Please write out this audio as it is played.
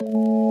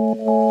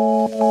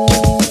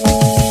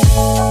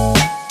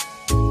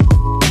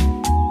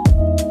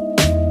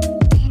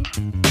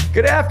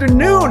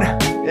afternoon.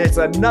 It's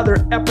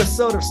another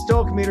episode of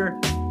Stoic Meter.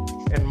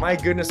 And my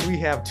goodness, we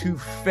have two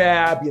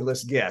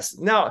fabulous guests.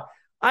 Now,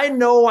 I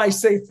know I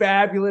say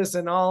fabulous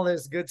and all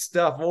this good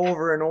stuff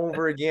over and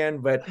over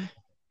again, but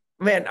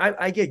man,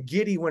 I get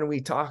giddy when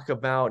we talk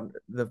about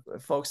the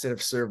folks that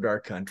have served our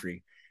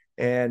country.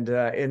 And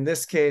in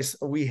this case,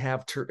 we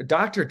have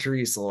Dr.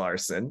 Teresa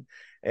Larson.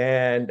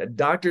 And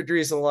Dr.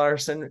 Teresa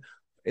Larson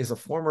is a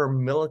former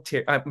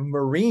military,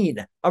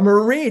 Marine.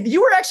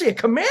 You were actually a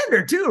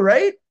commander too,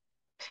 right?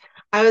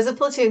 I was a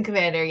platoon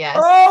commander, yes.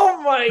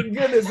 Oh my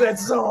goodness,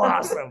 that's so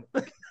awesome.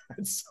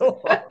 It's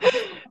so awesome.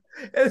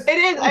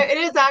 It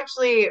is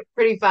actually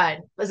pretty fun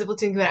as a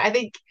platoon commander. I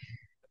think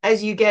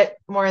as you get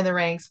more in the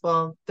ranks,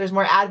 well, there's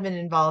more admin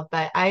involved,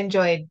 but I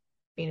enjoyed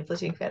being a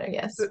platoon commander,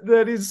 yes.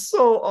 That is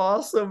so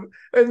awesome.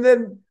 And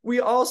then we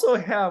also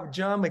have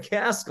John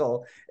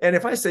McCaskill. And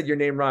if I said your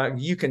name wrong,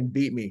 you can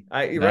beat me. No,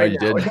 you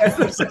didn't.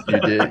 You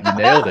did. You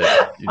nailed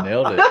it. You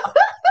nailed it.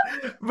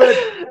 But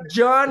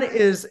John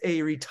is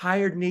a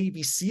retired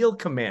Navy SEAL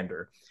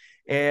commander.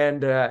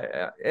 And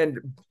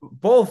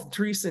both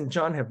Teresa and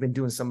John have been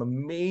doing some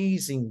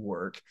amazing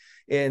work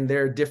in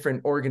their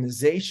different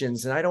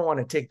organizations. And I don't want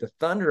to take the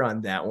thunder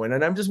on that one.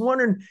 And I'm just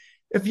wondering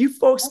if you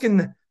folks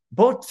can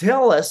both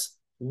tell us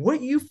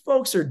what you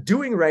folks are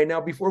doing right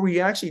now before we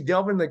actually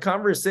delve into the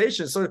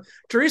conversation. So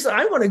Teresa,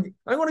 I want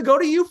to go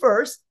to you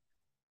first.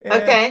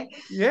 Okay.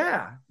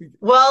 Yeah.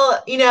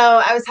 Well,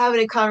 I was having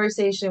a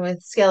conversation with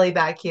Skelly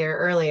back here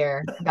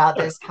earlier about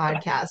this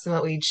podcast and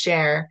what we'd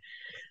share.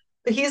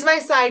 But he's my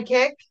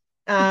sidekick,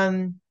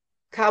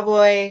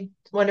 cowboy,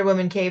 Wonder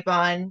Woman cape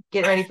on,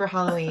 getting ready for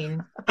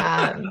Halloween.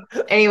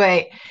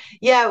 Anyway,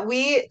 yeah,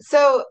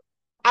 so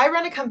I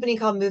run a company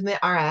called Movement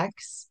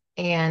RX,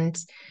 and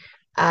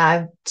I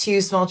have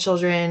two small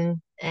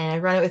children, and I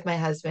run it with my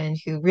husband,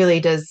 who really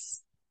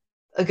does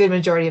a good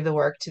majority of the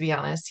work, to be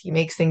honest. He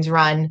makes things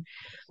run.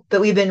 But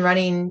we've been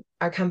running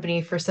our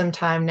company for some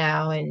time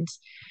now. And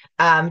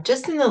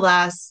just in the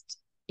last,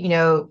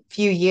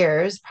 few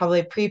years,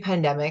 probably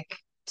pre-pandemic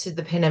to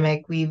the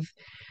pandemic, we've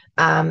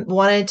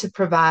wanted to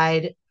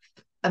provide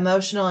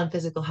emotional and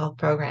physical health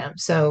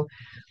programs. So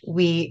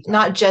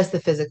not just the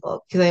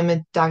physical, because I'm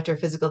a doctor of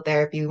physical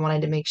therapy, we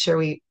wanted to make sure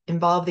we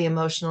involve the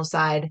emotional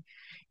side.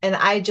 And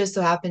I just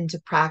so happened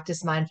to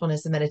practice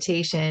mindfulness and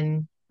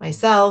meditation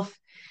myself.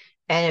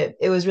 And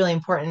it was really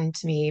important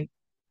to me.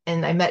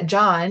 And I met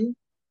John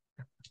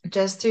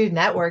just through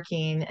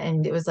networking.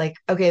 And it was like,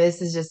 okay,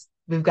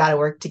 we've got to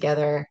work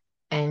together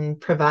and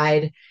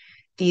provide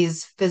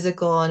these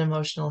physical and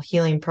emotional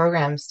healing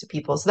programs to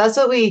people. So that's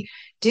what we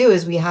do,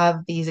 is we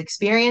have these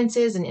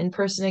experiences and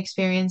in-person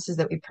experiences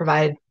that we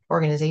provide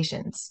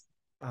organizations.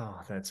 Oh,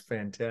 that's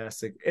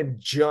fantastic.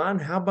 And John,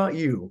 how about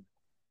you?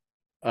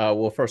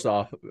 Well, first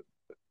off,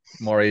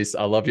 Maurice,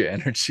 I love your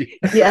energy.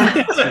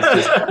 Yeah.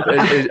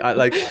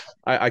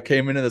 I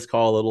came into this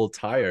call a little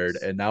tired,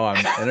 and now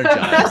I'm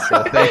energized.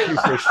 So thank you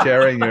for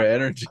sharing your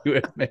energy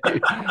with me.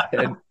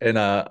 And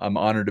I'm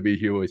honored to be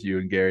here with you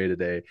and Gary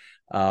today.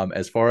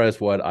 As far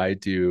as what I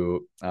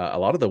do, a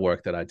lot of the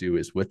work that I do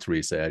is with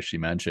Teresa, as she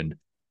mentioned.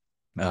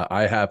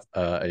 I have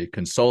a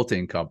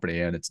consulting company,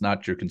 and it's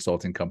not your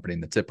consulting company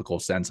in the typical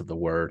sense of the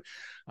word.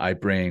 I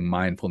bring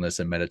mindfulness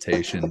and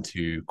meditation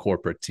to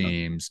corporate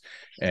teams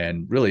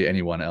and really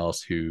anyone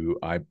else who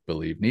I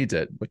believe needs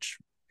it, which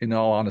in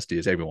all honesty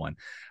is everyone.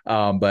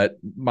 But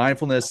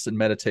mindfulness and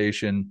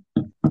meditation,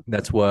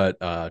 that's what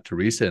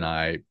Teresa and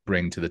I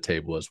bring to the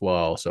table as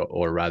well. So,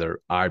 or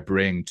rather, I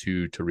bring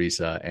to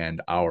Teresa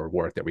and our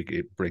work that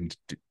we bring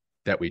to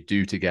that we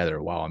do together.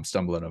 Wow, I'm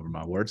stumbling over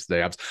my words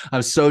today.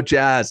 I'm so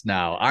jazzed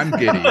now. I'm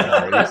giddy.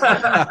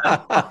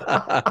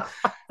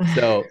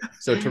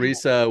 So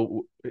Teresa,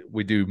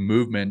 we do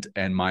movement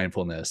and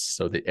mindfulness.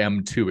 So the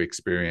M2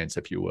 experience,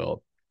 if you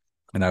will.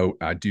 And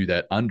I do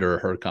that under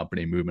her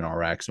company, Movement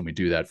RX, and we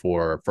do that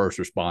for first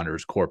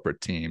responders,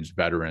 corporate teams,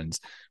 veterans.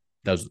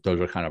 Those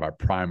are kind of our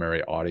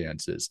primary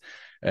audiences,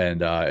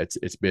 and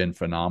it's been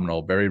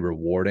phenomenal, very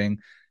rewarding.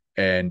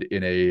 And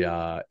in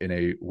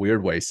a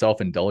weird way,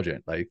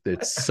 self-indulgent. Like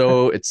it's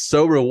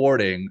so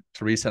rewarding.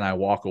 Teresa and I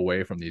walk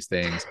away from these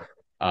things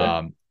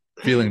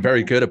feeling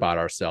very good about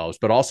ourselves,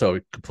 but also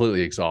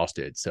completely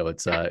exhausted. So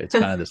it's kind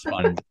of this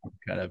fun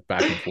kind of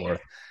back and forth.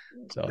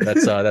 So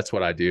that's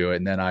what I do.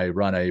 And then I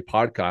run a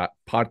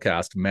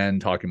podcast, Men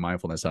Talking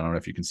Mindfulness. I don't know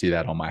if you can see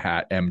that on my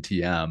hat,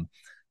 MTM.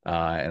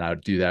 And I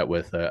do that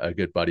with a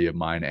good buddy of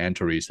mine and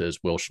Teresa's,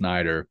 Will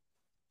Schneider.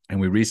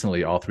 And we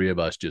recently, all three of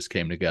us just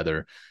came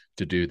together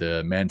to do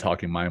the Men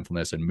Talking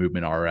Mindfulness and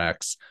Movement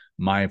RX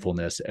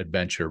Mindfulness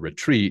Adventure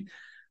Retreat,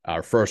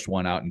 our first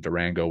one out in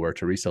Durango where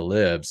Teresa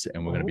lives.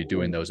 And we're going to be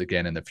doing those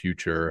again in the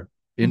future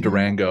in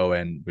Durango.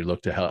 And we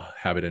look to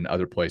have it in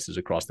other places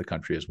across the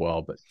country as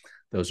well. But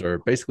those are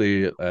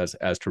basically,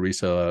 as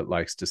Teresa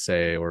likes to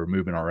say, or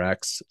Movement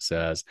RX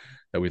says,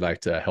 that we like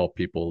to help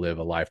people live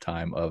a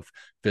lifetime of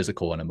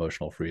physical and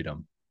emotional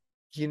freedom.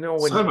 Yeah,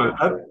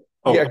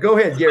 go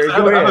ahead, Gary.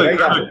 Go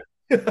ahead.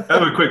 I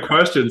have a quick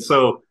question.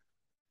 So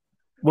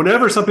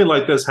whenever something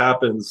like this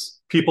happens,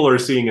 people are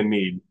seeing a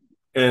need.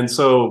 And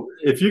so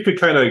if you could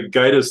kind of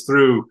guide us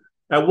through,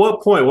 at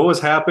what point, what was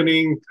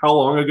happening? How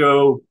long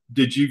ago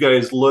did you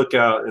guys look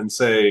out and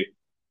say,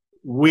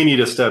 we need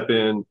to step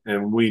in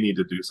and we need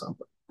to do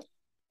something?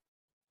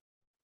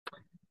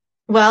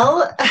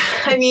 Well,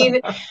 I mean,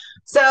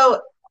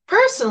 so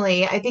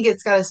personally, I think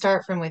it's got to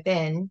start from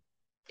within.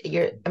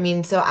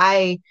 So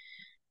I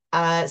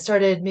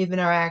started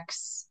Movement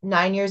RX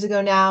 9 years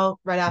ago now,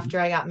 right after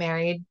I got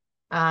married.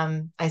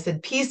 I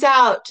said, peace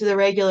out to the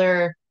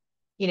regular,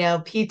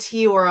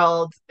 PT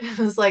world. It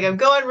was like, I'm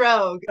going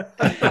rogue.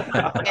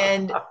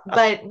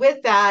 But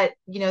with that,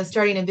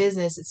 starting a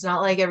business, it's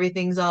not like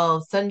everything's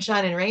all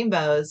sunshine and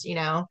rainbows,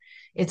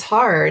 it's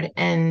hard.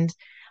 And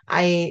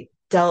I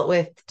dealt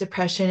with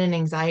depression and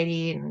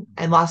anxiety, and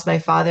I lost my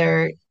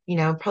father,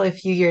 probably a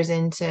few years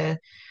into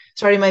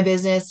starting my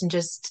business, and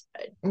just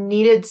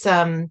needed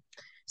some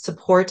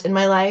support in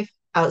my life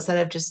outside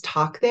of just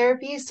talk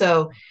therapy.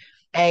 So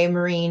a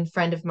Marine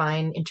friend of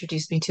mine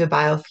introduced me to a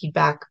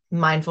biofeedback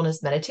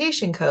mindfulness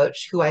meditation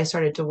coach who I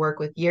started to work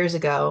with years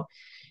ago.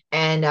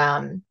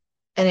 And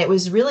it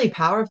was really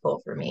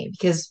powerful for me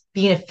because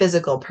being a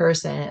physical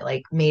person, it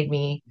like made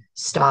me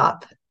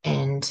stop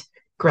and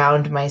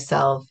ground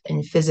myself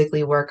and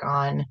physically work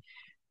on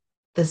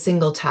the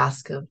single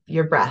task of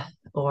your breath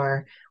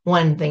or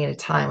one thing at a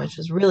time, which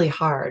was really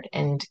hard.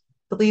 And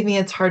believe me,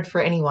 it's hard for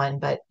anyone,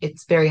 but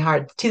it's very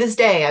hard to this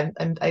day.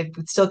 I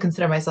would still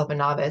consider myself a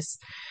novice,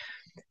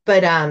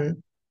 but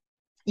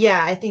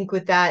yeah, I think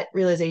with that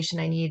realization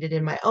I needed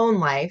in my own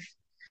life,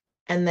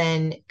 and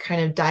then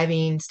kind of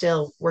diving,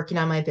 still working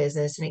on my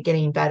business and it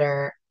getting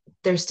better,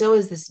 there still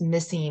was this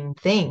missing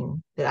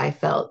thing that I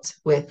felt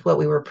with what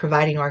we were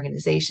providing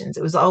organizations.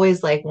 It was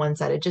always like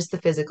one-sided, just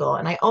the physical.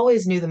 And I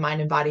always knew the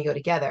mind and body go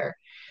together,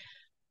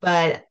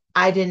 but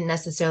I didn't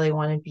necessarily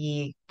want to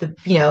be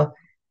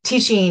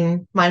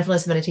teaching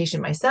mindfulness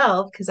meditation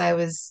myself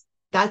because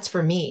that's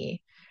for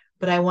me,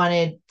 but I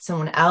wanted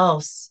someone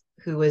else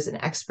who was an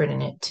expert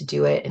in it to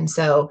do it. And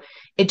so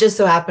it just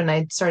so happened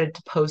I started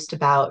to post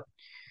about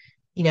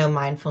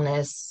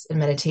mindfulness and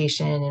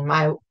meditation and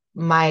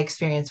my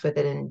experience with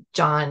it. And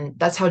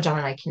that's how John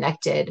and I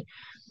connected.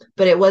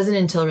 But it wasn't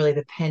until really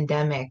the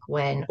pandemic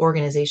when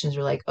organizations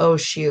were like, oh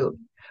shoot,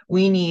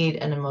 we need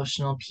an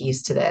emotional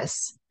piece to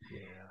this. Yeah.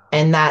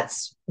 And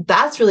that's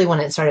really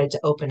when it started to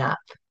open up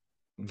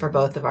for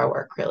both of our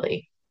work,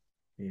 really.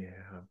 Yeah.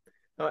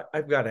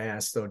 I've got to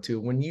ask though,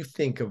 too, when you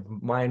think of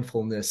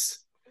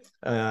mindfulness,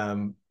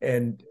 and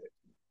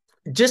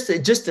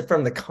just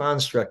from the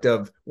construct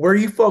of where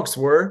you folks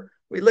were,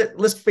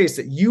 let's face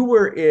it, you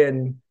were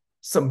in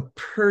some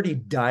pretty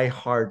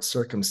diehard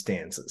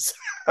circumstances.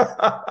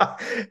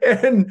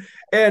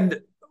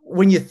 and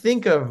when you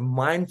think of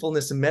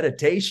mindfulness and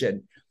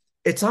meditation,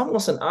 it's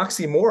almost an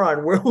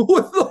oxymoron with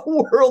the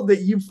world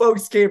that you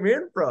folks came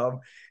in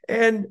from.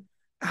 And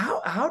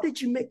how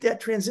did you make that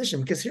transition?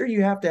 Because here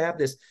you have to have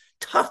this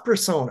tough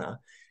persona,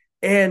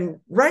 and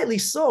rightly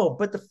so.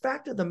 But the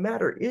fact of the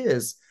matter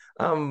is,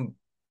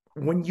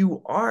 when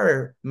you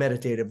are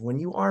meditative, when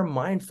you are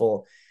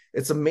mindful,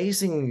 it's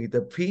amazing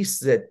the piece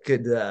that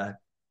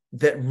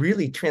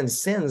really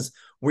transcends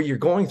where you're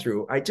going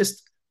through. I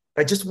just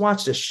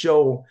watched a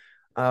show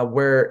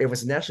where it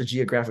was a National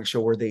Geographic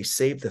show where they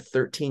saved the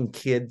 13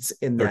 kids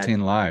in 13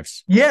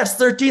 lives. Yes,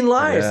 13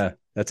 lives. Yeah,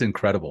 that's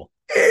incredible.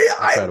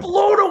 I'm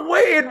blown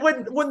away. And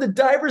when the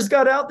divers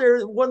got out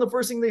there, one of the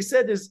first things they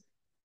said is,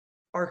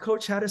 our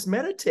coach had us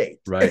meditate.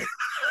 Right.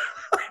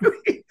 I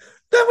mean,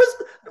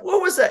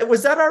 what was that?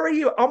 Was that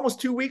already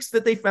almost 2 weeks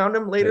that they found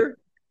him later?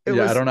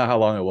 I don't know how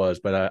long it was,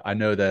 but I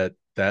know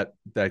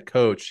that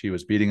coach, he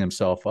was beating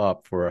himself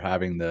up for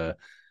having the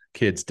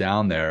kids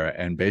down there,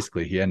 and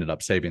basically he ended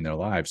up saving their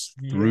lives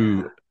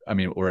through,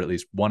 or at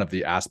least one of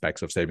the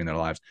aspects of saving their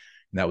lives.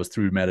 And that was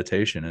through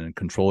meditation and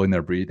controlling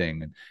their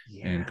breathing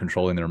and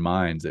controlling their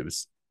minds. It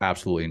was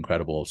absolutely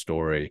incredible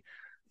story.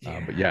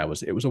 But yeah, it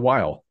was a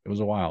while. It was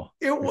a while.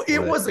 It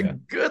was a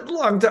good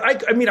long time.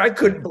 I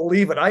couldn't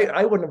believe it.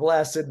 I wouldn't have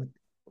lasted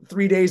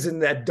 3 days in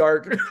that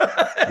dark.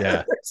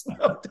 Yeah. There's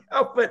no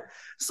doubt. But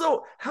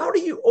so how do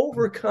you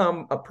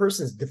overcome a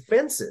person's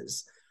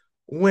defenses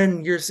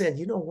when you're saying,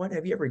 you know what,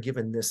 have you ever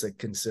given this a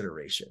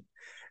consideration?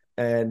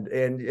 And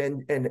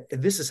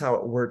this is how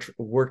it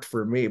worked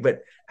for me.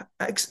 But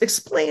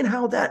explain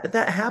how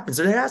that happens.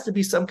 There has to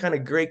be some kind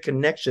of great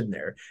connection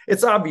there.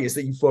 It's obvious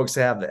that you folks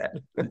have that.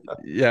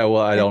 Yeah,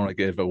 well, I don't want to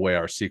give away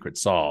our secret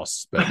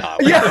sauce, but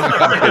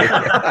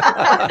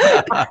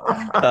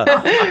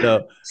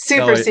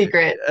super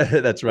secret.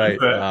 That's right.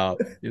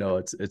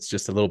 It's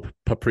just a little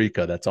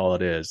paprika. That's all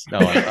it is. The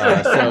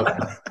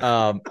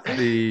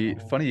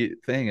funny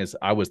thing is,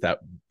 I was that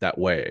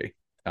way.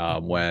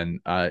 When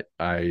I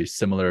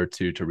similar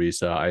to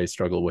Teresa, I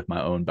struggle with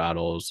my own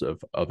battles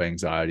of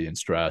anxiety and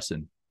stress.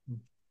 And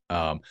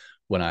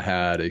when I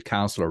had a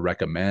counselor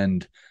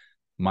recommend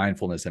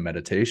mindfulness and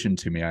meditation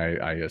to me,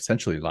 I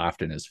essentially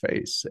laughed in his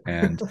face.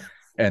 And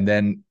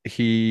then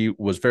he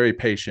was very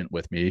patient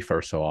with me,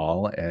 first of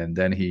all. And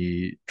then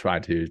he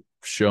tried to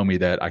show me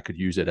that I could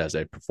use it as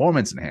a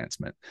performance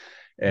enhancement.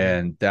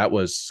 And that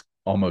was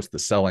almost the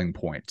selling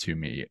point to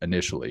me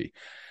initially.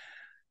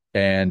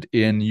 And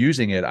in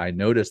using it, I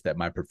noticed that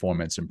my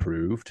performance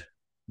improved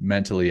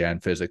mentally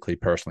and physically,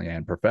 personally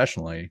and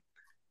professionally.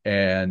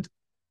 And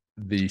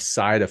the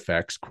side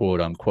effects,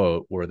 quote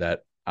unquote, were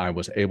that I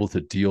was able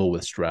to deal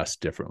with stress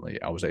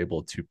differently. I was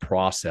able to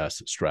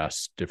process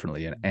stress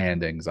differently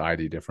and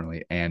anxiety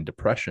differently and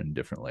depression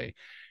differently,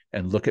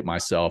 and look at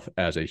myself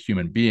as a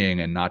human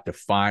being and not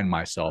define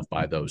myself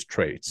by those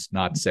traits,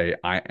 not say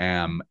I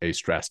am a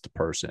stressed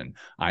person,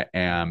 I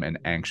am an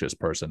anxious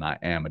person, I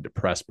am a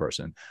depressed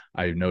person.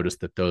 I noticed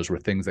that those were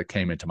things that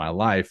came into my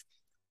life.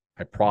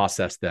 I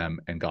processed them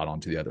and got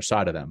onto the other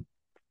side of them.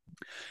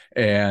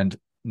 And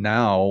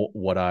now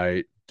what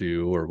I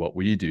do, or what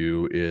we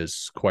do,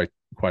 is quite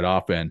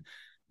often,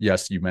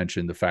 yes, you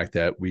mentioned the fact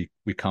that we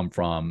come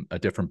from a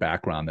different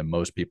background than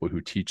most people who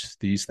teach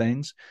these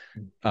things.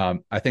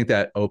 I think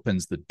that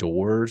opens the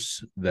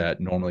doors that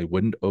normally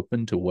wouldn't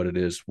open to what it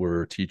is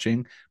we're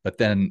teaching. But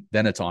then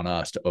it's on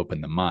us to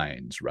open the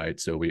minds, right?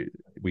 So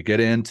we get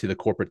into the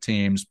corporate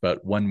teams,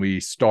 but when we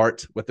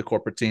start with the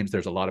corporate teams,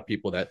 there's a lot of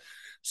people that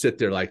sit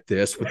there like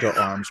this with their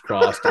arms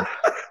crossed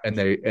and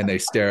they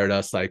stare at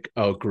us like,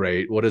 oh,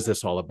 great. What is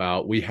this all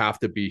about? We have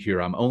to be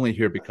here. I'm only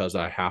here because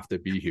I have to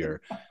be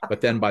here. But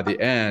then by the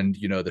end,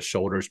 the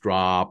shoulders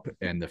drop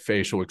and the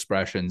facial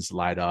expressions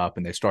light up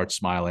and they start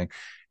smiling.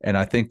 And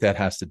I think that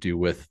has to do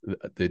with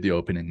the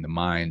opening the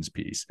minds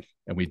piece.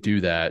 And we do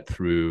that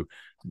through,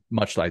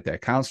 much like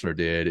that counselor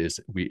did, is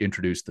we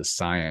introduce the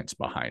science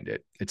behind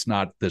it. It's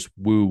not this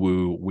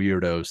woo-woo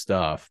weirdo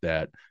stuff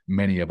that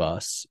many of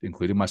us,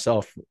 including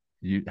myself,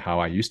 how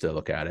I used to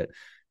look at it.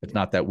 It's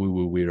not that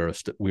woo-woo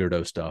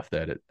weirdo stuff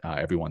that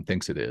everyone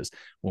thinks it is.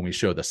 When we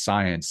show the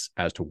science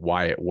as to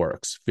why it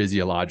works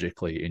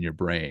physiologically in your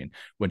brain,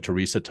 when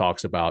Teresa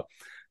talks about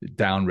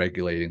down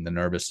regulating the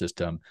nervous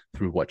system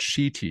through what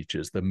she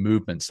teaches, the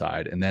movement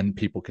side, and then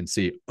people can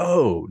see,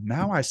 oh,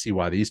 now I see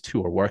why these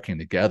two are working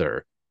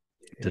together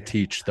to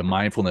teach the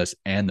mindfulness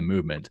and the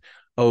movement.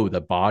 Oh, the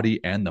body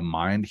and the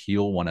mind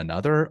heal one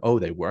another. Oh,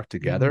 they work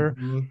together.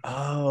 Mm-hmm.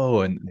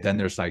 Oh, and then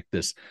there's like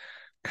this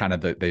kind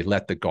of they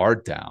let the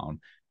guard down,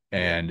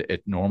 and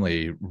it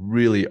normally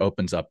really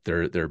opens up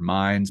their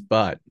minds,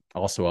 but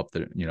also up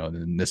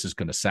and this is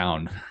going to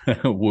sound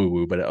woo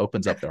woo, but it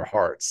opens up their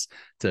hearts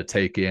to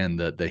take in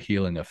the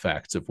healing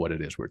effects of what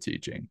it is we're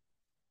teaching.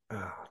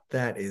 Oh,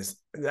 that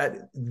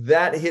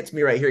hits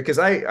me right here. Cause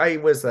I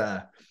was,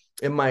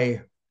 in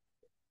my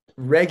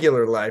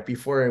regular life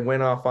before I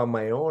went off on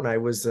my own, I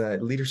was a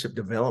leadership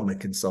development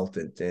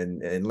consultant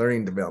and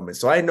learning development.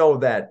 So I know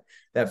that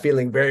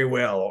feeling very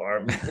well.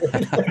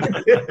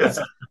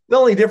 The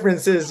only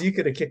difference is you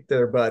could have kicked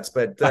their butts,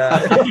 but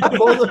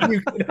both of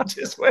you could have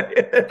just went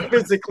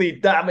physically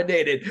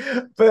dominated.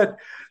 But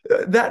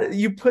that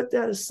you put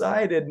that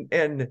aside,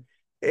 and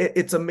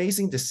it's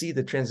amazing to see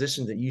the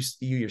transition that you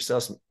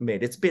yourself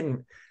made. It's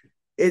been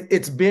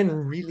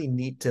really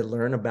neat to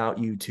learn about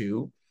you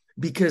too,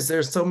 because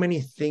there's so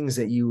many things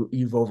that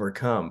you've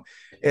overcome.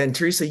 And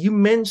Teresa, you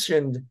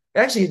mentioned,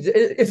 actually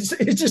it's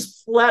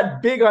just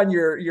flat big on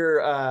your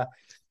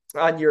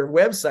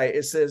website.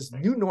 It says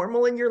new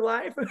normal in your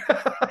life.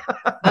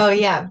 Oh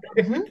yeah.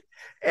 Mm-hmm.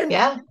 And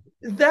yeah,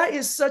 that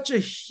is such a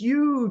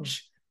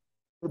huge,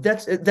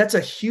 that's a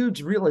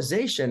huge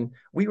realization.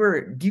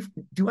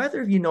 Do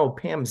either of you know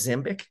Pam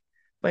Zimbick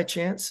by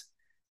chance?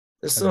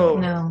 So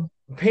no.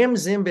 Pam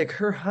Zimbick,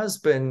 her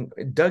husband,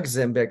 Doug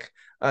Zimbick,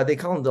 they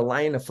call him the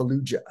Lion of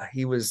Fallujah.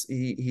 He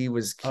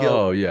was killed.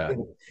 Oh, yeah.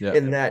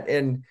 In that.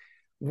 And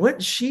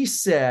what she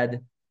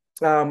said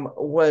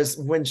was,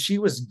 when she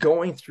was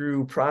going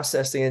through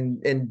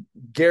processing, and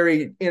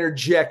Gary,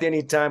 interject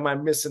anytime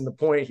I'm missing the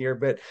point here,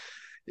 but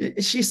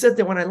she said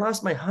that when I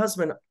lost my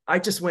husband, I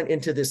just went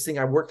into this thing.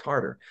 I worked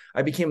harder.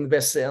 I became the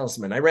best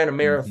salesman. I ran a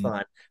marathon.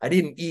 Mm-hmm. I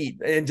didn't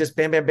eat, and just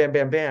bam, bam, bam,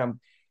 bam, bam.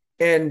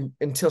 And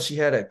until she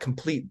had a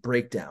complete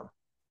breakdown.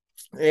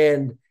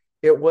 And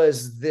it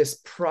was this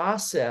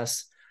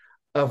process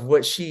of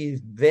what she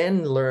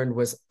then learned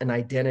was an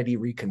identity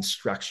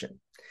reconstruction.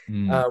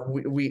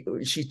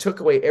 She took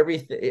away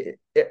everything.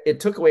 It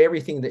took away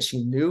everything that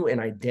she knew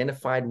and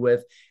identified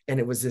with, and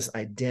it was this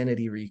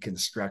identity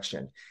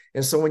reconstruction.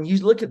 And so when you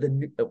look at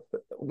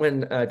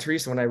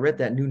Teresa, when I read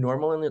that new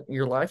normal in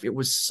your life, it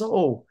was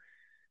so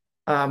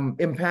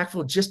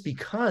impactful, just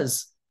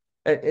because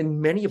in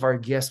many of our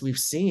guests we've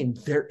seen,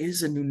 there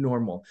is a new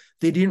normal.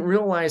 They didn't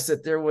realize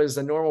that there was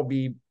a normal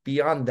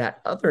beyond that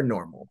other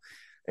normal.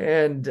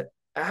 And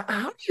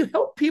how do you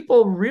help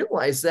people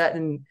realize that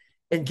and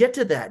get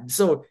to that?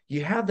 So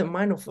you have the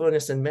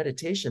mindfulness and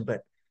meditation,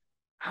 but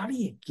how do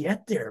you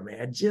get there,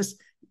 man? Just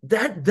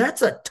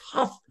that's a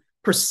tough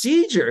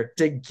procedure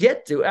to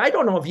get to. I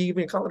don't know if you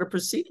even call it a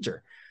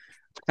procedure.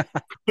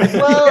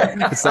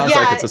 Well, it sounds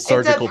like it's a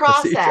surgical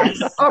process.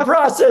 A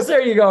process.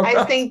 There you go.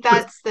 I think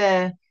that's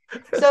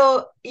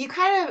so you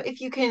kind of,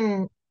 if you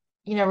can,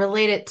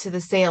 relate it to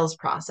the sales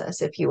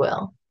process, if you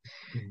will.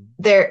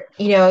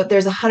 Mm-hmm.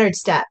 There's 100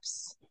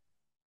 steps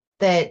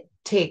that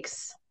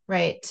takes,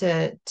 right,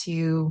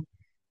 to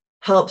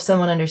help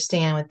someone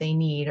understand what they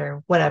need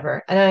or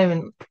whatever. I don't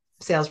even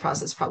sales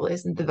process probably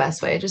isn't the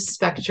best way, just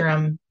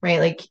spectrum, right?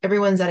 Like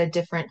everyone's at a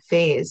different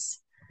phase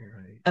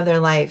Right. of their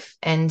life.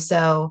 And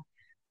so,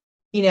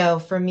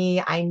 for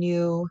me, I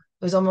knew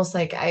it was almost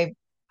like I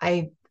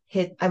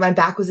my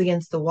back was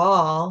against the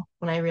wall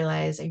when I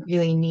realized I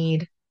really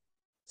need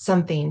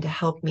something to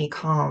help me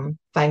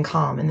find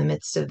calm in the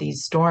midst of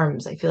these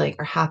storms I feel like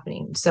are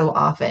happening so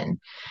often.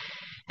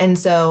 And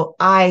so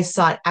I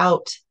sought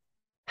out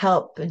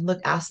help and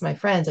asked my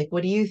friends, like,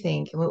 what do you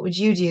think? And what would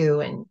you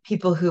do? And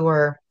people who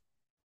were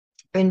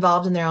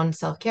involved in their own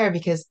self-care,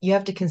 because you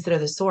have to consider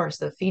the source,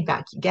 the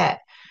feedback you get,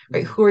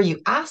 right? Who are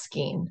you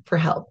asking for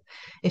help?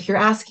 If you're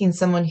asking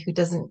someone who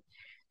doesn't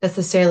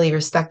necessarily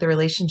respect the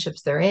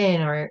relationships they're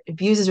in or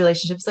abuses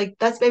relationships, like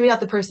that's maybe not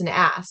the person to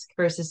ask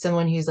versus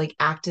someone who's like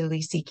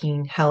actively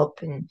seeking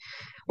help and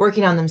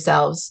working on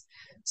themselves.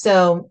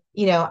 So,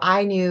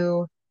 I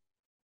knew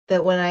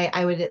that when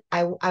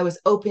I was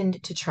open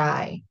to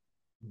try.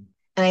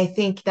 And I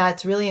think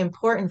that's really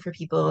important for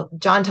people.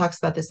 John talks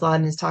about this a lot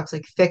in his talks,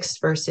 like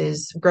fixed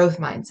versus growth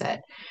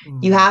mindset.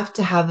 You have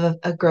to have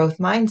a growth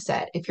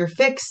mindset. If you're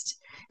fixed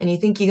and you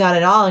think you got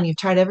it all and you've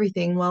tried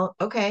everything, well,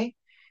 okay,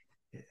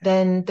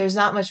 then there's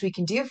not much we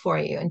can do for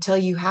you until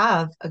you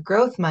have a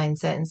growth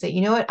mindset and say,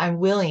 you know what, I'm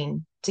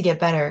willing to get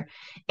better.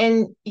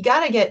 And you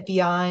got to get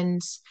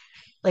beyond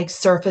like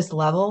surface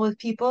level with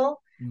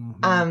people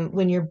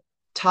when you're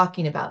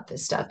talking about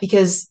this stuff,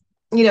 because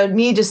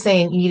me just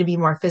saying you need to be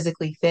more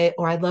physically fit,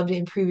 or I'd love to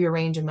improve your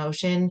range of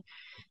motion,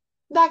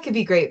 that could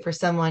be great for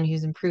someone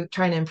who's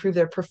trying to improve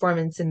their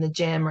performance in the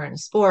gym or in a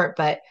sport.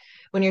 But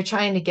when you're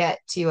trying to get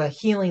to a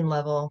healing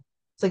level,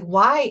 it's like,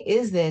 why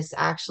is this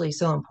actually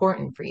so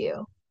important for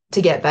you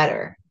to get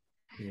better?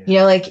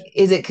 Yeah. Like,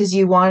 is it because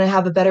you want to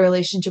have a better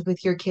relationship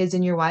with your kids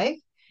and your wife?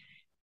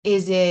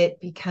 Is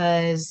it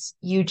because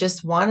you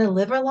just want to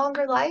live a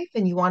longer life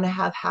and you want to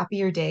have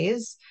happier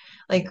days?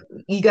 Like,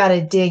 you got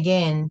to dig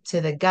in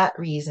to the gut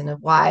reason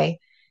of why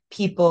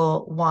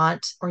people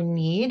want or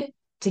need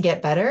to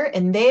get better.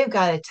 And they've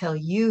got to tell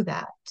you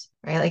that,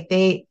 right? Like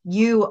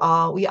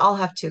we all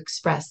have to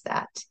express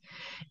that.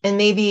 And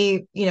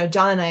maybe,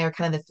 John and I are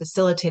kind of the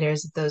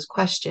facilitators of those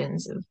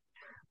questions of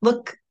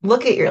look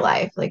at your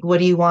life. Like, what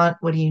do you want?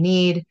 What do you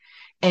need?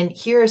 And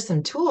here are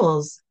some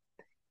tools.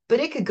 But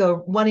it could go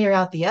one ear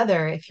out the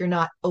other if you're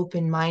not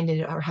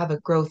open-minded or have a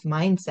growth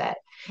mindset.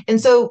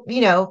 And so,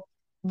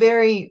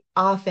 very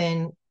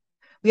often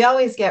we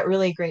always get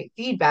really great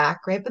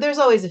feedback, right? But there's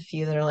always a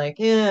few that are like,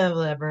 yeah,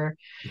 whatever.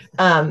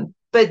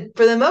 But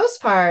for the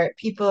most part,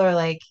 people are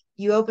like,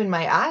 you opened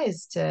my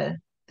eyes to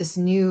this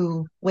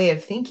new way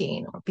of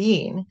thinking or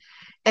being.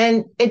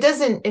 And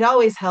it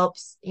always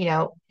helps,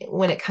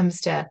 when it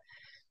comes to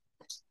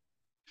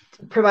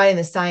providing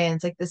the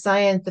science,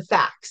 the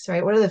facts,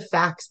 right? What are the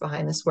facts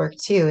behind this work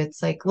too?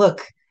 It's like,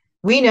 look,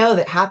 we know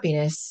that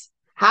happiness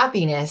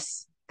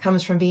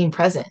comes from being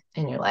present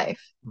in your life.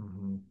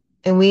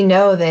 And we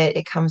know that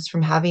it comes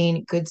from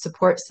having good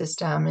support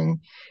system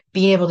and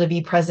being able to be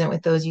present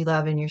with those you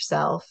love and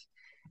yourself.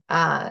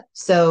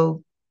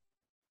 So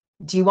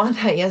do you want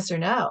that? Yes or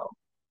no?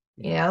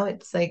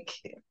 It's like,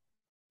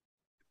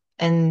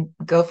 and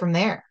go from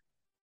there.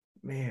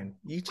 Man,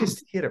 you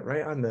just hit it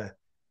right on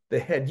the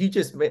head.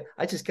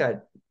 I just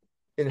got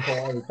in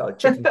Hawaii about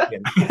chicken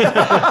skin.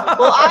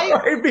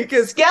 Well,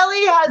 because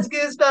Skelly has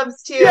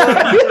goosebumps too.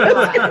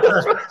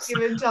 Yeah.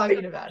 Even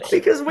talking about it.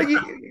 Because when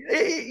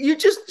you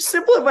just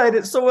simplified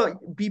it so well.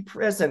 Be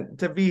present.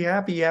 To be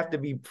happy, you have to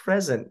be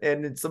present.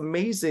 And it's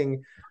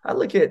amazing. I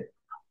look at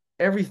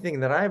everything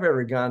that I've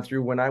ever gone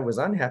through. When I was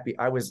unhappy,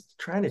 I was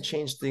trying to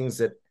change things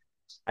that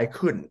I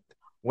couldn't,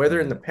 whether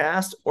in the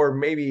past or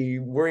maybe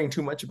worrying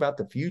too much about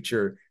the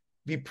future.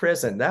 Be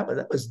present. That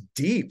was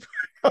deep.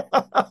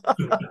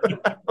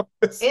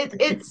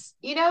 It's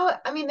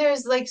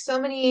there's like so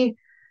many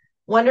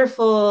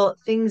wonderful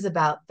things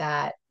about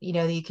that,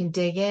 that you can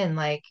dig in,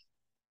 like,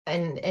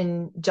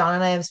 and John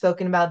and I have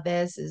spoken about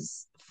this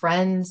as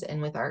friends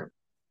and with our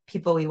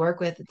people we work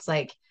with. It's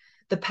like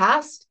the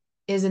past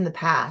is in the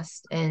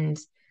past and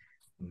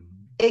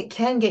it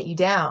can get you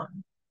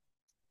down,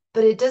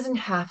 but it doesn't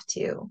have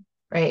to.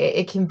 Right.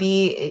 It can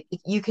be,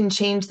 you can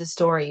change the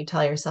story you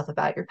tell yourself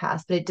about your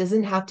past, but it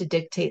doesn't have to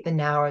dictate the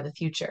now or the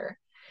future.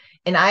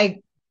 And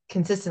I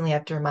consistently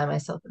have to remind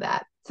myself of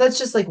that. So that's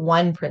just like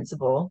one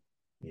principle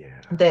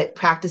that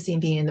practicing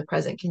being in the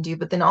present can do.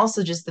 But then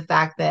also just the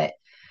fact that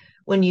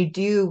when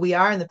we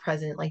are in the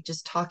present, like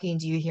just talking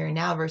to you here and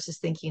now versus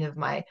thinking of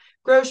my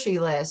grocery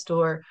list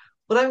or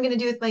what I'm going to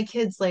do with my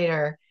kids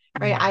later.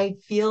 Right. I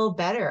feel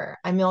better.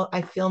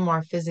 I feel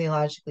more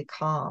physiologically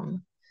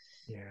calm.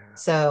 Yeah.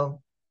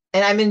 So,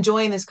 and I'm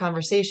enjoying this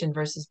conversation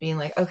versus being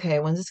like, okay,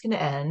 when's this going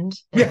to end?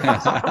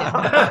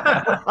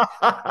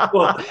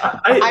 Well,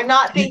 I'm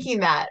not thinking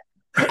that.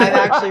 I'm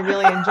actually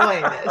really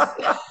enjoying this.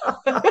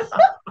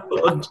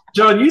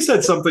 John, you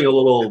said something a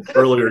little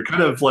earlier,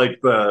 kind of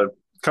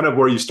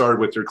where you started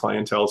with your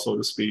clientele, so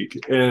to speak.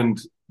 And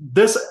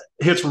this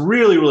hits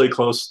really, really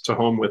close to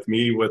home with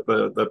me with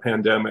the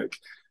pandemic.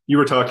 you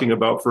were talking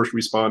about first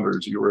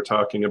responders, you were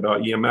talking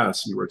about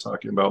EMS, you were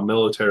talking about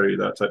military,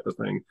 that type of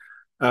thing.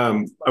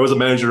 I was a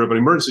manager of an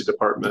emergency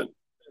department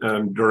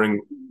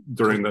during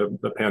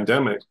the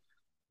pandemic.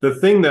 The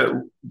thing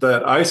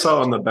that I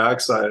saw on the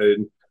backside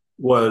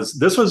was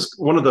this was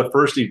one of the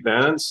first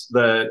events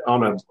that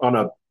on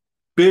a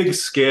big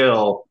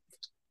scale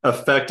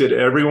affected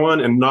everyone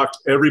and knocked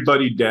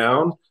everybody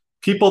down.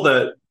 People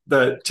that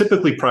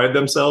typically pride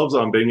themselves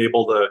on being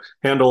able to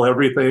handle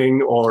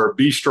everything or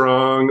be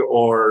strong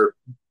or,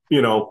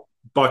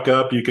 buck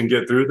up, you can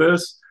get through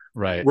this.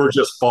 Right. We're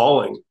just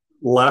falling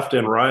left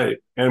and right.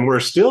 And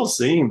we're still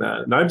seeing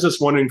that. And I'm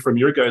just wondering from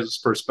your guys'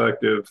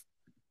 perspective,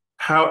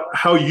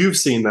 how you've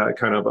seen that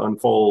kind of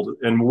unfold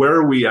and where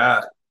are we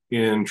at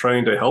in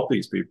trying to help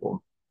these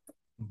people?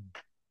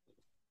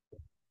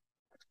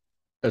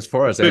 As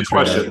far as Good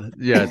answering question.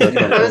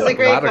 That was a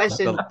great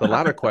question. The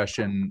latter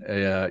question,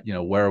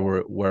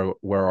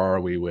 where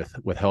are we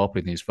with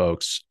helping these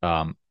folks?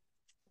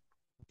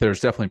 There's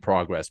definitely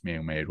progress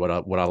being made. What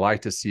I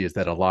like to see is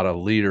that a lot of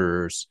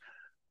leaders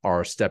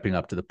are stepping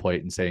up to the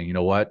plate and saying, you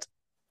know what,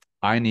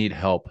 I need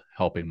help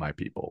helping my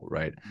people,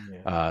 right?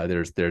 Yeah.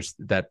 There's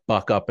that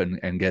buck up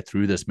and get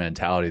through this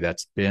mentality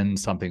that's been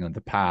something in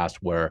the past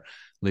where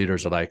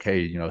leaders are like,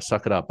 hey,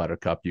 suck it up,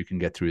 Buttercup, you can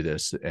get through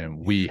this,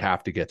 and we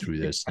have to get through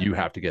this. You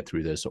have to get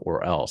through this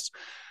or else.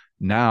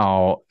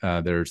 Now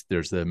there's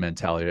the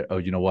mentality, oh,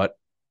 you know what?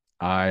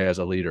 I, as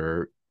a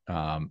leader,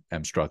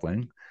 am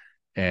struggling,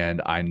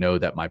 and I know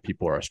that my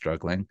people are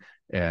struggling,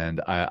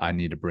 and I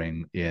need to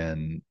bring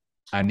in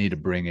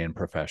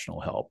professional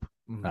help.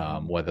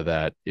 Whether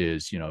that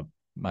is,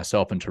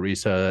 myself and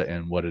Teresa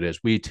and what it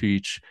is we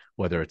teach,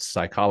 whether it's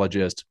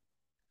psychologist,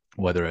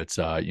 whether it's,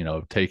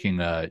 taking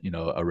a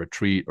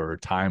retreat or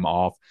time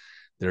off,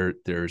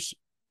 there's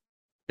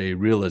a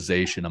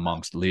realization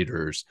amongst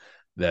leaders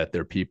that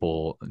their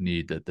people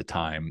need the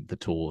time, the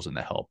tools, and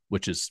the help,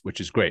 which is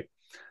great.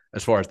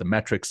 As far as the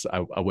metrics,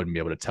 I wouldn't be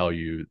able to tell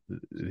you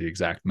the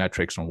exact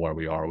metrics on where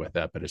we are with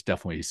that, but it's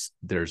definitely,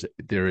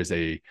 there is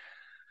a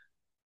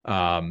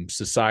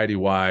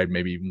society-wide,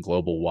 maybe even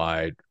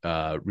global-wide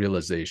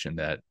realization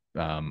that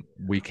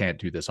we can't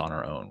do this on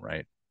our own,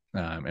 right?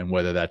 And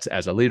whether that's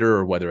as a leader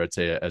or whether it's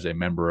as a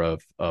member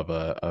of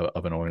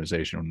an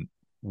organization,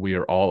 we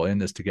are all in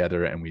this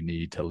together, and we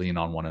need to lean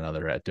on one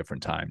another at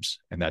different times,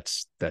 and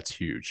that's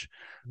huge.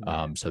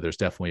 So there's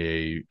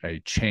definitely a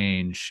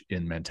change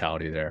in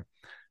mentality there.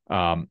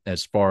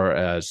 As far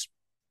as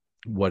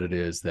what it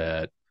is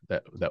that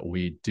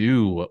we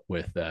do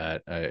with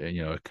that,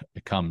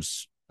 it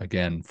comes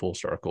again full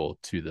circle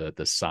to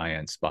the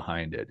science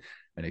behind it,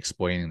 and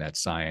explaining that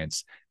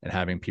science and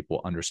having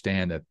people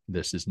understand that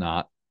this is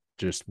not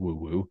just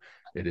woo-woo.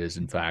 It is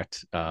in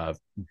fact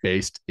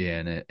based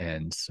in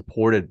and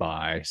supported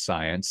by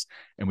science,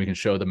 and we can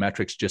show the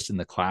metrics just in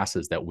the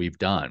classes that we've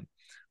done,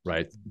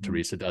 right?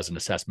 Teresa does an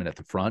assessment at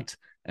the front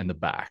and the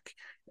back,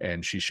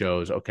 and she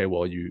shows, okay,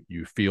 well,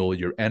 you feel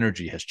your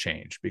energy has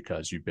changed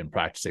because you've been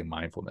practicing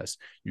mindfulness.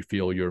 You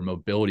feel your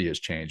mobility has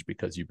changed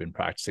because you've been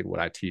practicing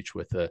what I teach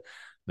with the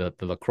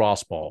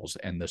lacrosse balls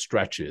and the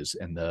stretches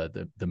and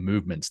the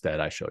movements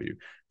that I show you.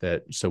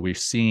 So we've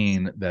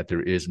seen that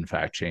there is in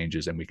fact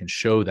changes, and we can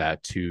show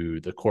that to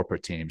the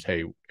corporate teams.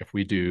 Hey, if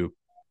we do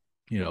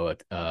a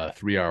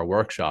 3-hour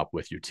workshop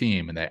with your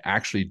team and they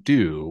actually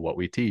do what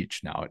we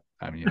teach now,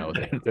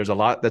 there's a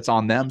lot that's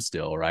on them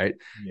still, right?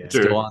 Yeah. It's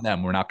still on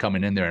them. We're not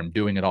coming in there and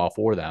doing it all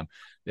for them.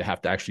 They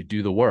have to actually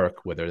do the work,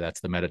 whether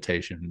that's the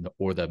meditation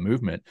or the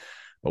movement.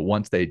 But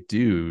once they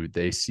do,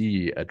 they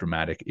see a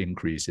dramatic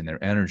increase in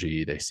their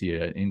energy. They see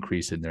an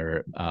increase in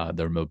their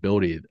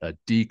mobility, a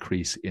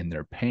decrease in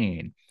their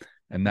pain.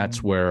 And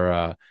that's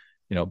where,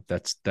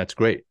 that's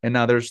great. And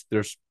now there's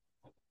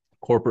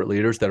corporate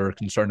leaders that are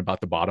concerned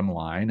about the bottom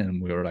line.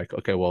 And we were like,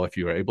 okay, well, if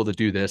you are able to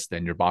do this,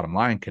 then your bottom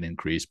line can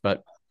increase.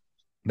 But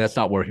that's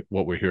not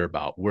what we're here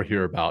about. We're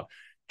here about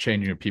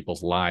changing your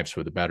people's lives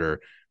for the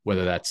better,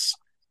 whether that's,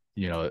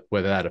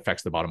 whether that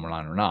affects the bottom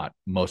line or not.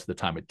 Most of the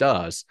time it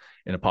does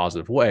in a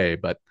positive way,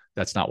 but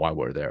that's not why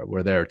we're there.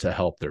 We're there to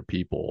help their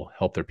people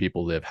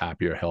live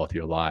happier,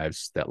 healthier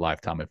lives, that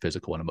lifetime of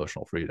physical and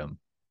emotional freedom.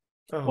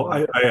 Well,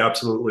 I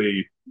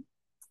absolutely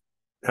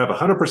have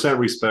 100%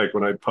 respect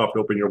when I popped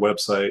open your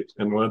website.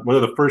 And one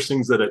of the first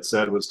things that it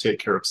said was take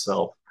care of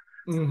self,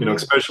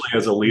 especially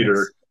as a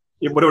leader.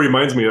 Yes. What it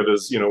reminds me of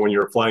is, when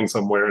you're flying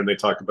somewhere and they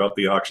talk about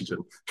the oxygen.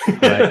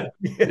 Right.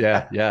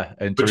 Yeah.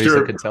 And but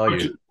Teresa can tell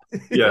you.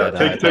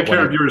 Yeah, take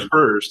care of yours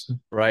first.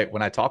 Right.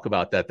 When I talk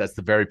about that, that's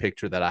the very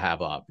picture that I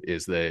have up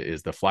is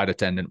the flight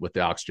attendant with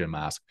the oxygen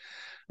mask.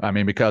 I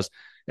mean, because,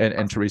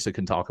 and Teresa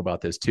can talk about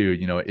this too,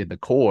 in the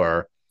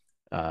core,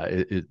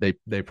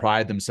 they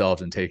pride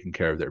themselves in taking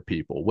care of their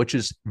people, which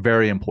is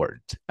very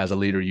important. As a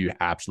leader, you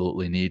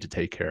absolutely need to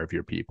take care of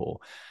your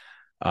people.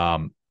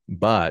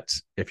 But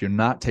if you're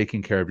not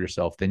taking care of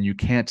yourself, then you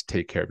can't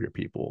take care of your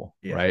people.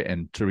 Yeah. Right.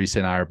 And Teresa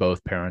and I are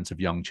both parents of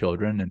young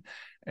children.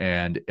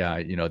 And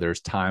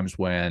there's times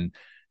when,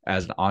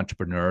 as an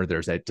entrepreneur,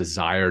 there's a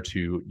desire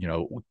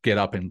to, get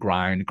up and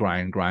grind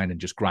and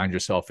just grind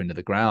yourself into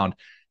the ground.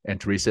 And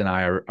Teresa and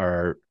I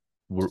are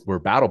we're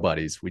battle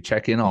buddies. We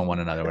check in on one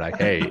another. We're like,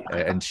 hey,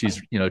 and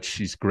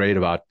she's great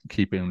about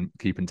keeping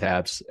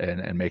tabs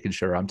and making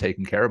sure I'm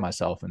taking care of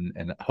myself,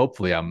 and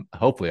hopefully I'm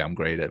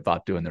great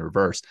about doing the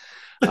reverse.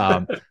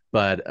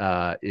 But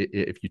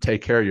if you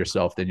take care of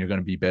yourself, then you're going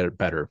to be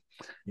better.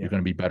 Yeah. You're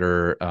going to be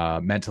better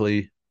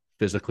mentally,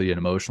 physically, and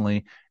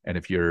emotionally. And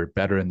if you're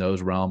better in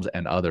those realms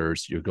and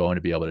others, you're going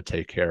to be able to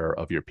take care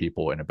of your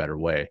people in a better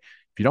way.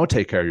 If you don't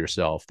take care of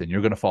yourself, then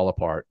you're going to fall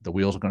apart. The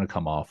wheels are going to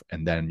come off,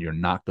 and then you're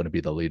not going to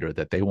be the leader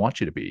that they want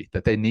you to be,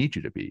 that they need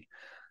you to be.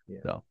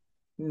 Yeah. So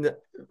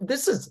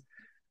this is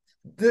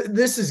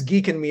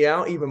geeking me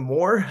out even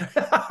more.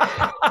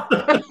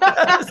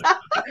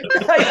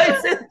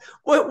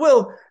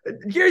 Well,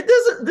 here,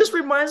 this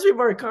reminds me of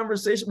our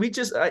conversation. We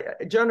just,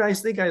 John, I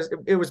think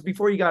it was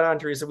before you got on,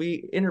 Teresa.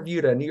 We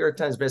interviewed a New York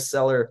Times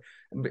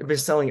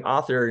best-selling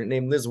author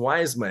named Liz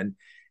Wiseman,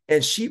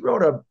 and she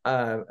wrote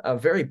a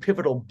very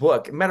pivotal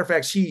book. Matter of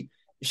fact, she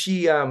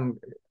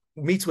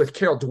meets with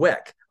Carol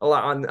Dweck a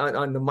lot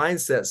on the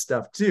mindset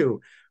stuff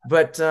too.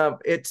 But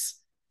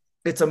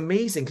it's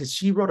amazing because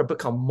she wrote a book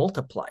called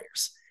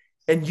Multipliers,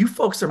 and you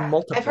folks are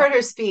multipliers. I've heard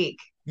her speak.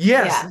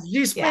 Yes,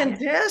 she's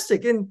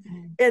fantastic.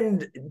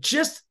 And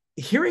just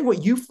hearing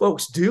what you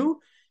folks do,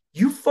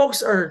 you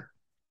folks are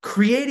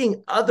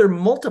creating other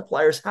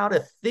multipliers, how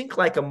to think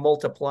like a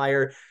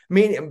multiplier,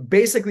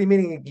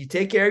 meaning you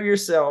take care of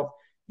yourself,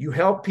 you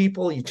help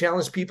people, you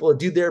challenge people to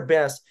do their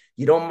best,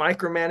 you don't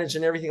micromanage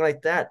and everything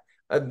like that.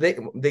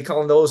 They call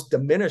them those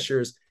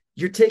diminishers.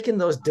 You're taking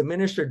those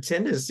diminisher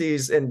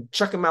tendencies and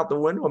chuck them out the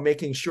window,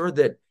 making sure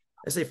that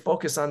as they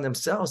focus on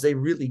themselves, they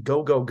really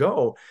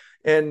go.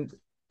 And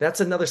that's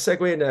another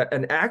segue into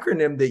an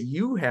acronym that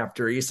you have,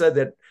 Teresa,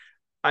 that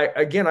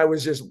I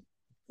was just,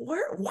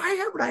 why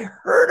haven't I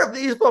heard of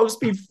these folks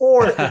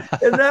before?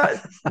 And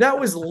that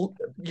was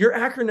your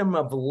acronym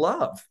of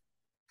love,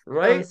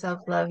 right? Oh,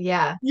 self-love.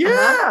 Yeah.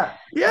 Yeah.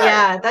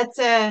 Yeah. That's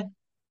so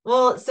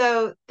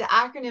the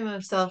acronym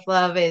of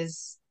self-love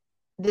this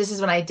is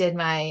when I did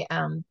my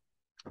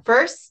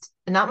first,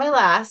 not my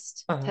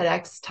last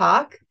TEDx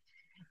talk.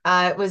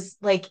 It was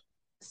like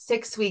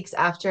 6 weeks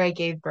after I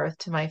gave birth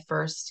to my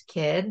first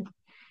kid.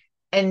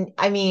 And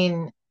I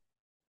mean,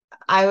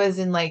 I was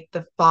in like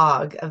the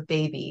fog of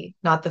baby,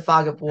 not the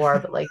fog of war,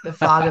 but like the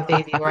fog of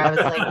baby, where I was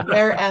like,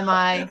 where am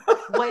I?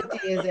 What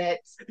day is it?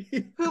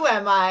 Who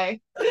am I?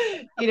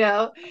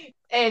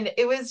 And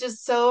it was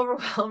just so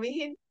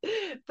overwhelming.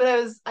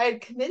 But I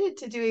had committed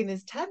to doing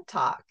this TED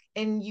talk,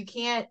 and you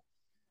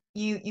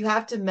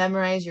have to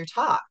memorize your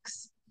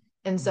talks.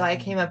 And so I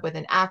came up with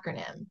an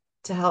acronym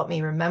to help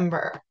me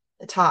remember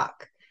the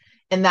talk.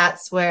 And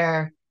that's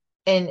where,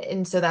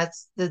 and so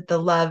that's the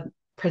love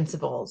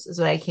principles is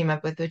what I came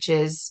up with, which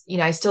is,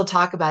 I still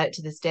talk about it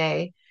to this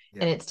day.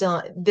 Yeah. And it's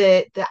still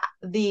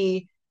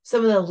the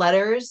some of the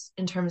letters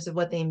in terms of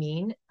what they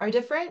mean are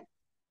different.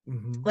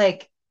 Mm-hmm.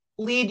 Like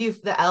lead you,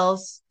 the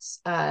L's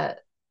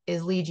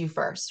is lead you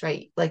first,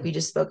 right? Like we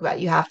just spoke about,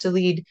 you have to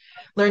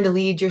learn to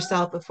lead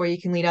yourself before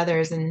you can lead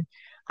others. And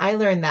I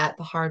learned that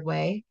the hard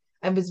way.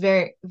 I was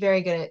very,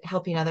 very good at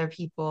helping other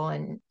people,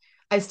 and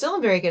I still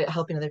am very good at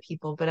helping other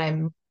people, but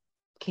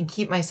can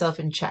keep myself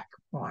in check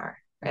more,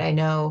 right? I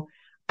know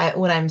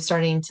when I'm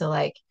starting to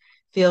like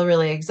feel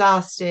really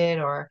exhausted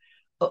or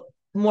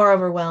more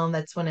overwhelmed,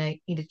 that's when I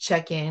need to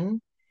check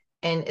in.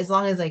 And as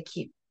long as I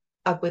keep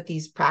up with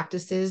these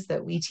practices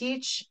that we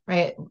teach,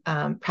 right?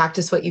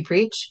 Practice what you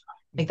preach.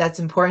 Like that's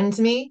important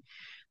to me.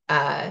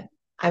 I'm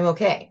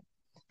okay.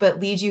 But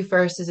lead you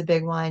first is a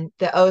big one.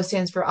 The O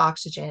stands for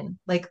oxygen.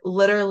 Like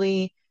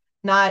literally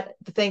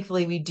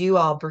thankfully we do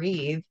all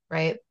breathe,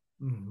 right?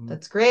 Mm-hmm.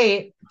 That's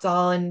great. It's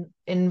all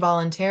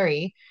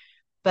involuntary,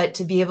 but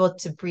to be able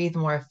to breathe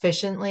more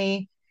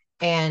efficiently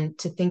and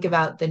to think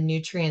about the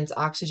nutrients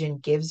oxygen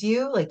gives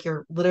you, like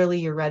your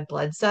red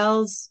blood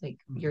cells, like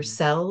your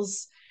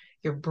cells,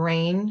 your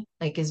brain,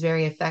 like is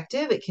very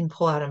effective. It can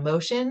pull out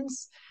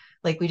emotions,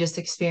 like we just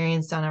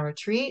experienced on our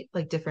retreat,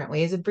 like different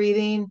ways of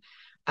breathing.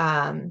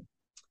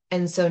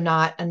 And so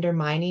not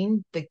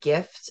undermining the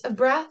gift of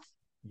breath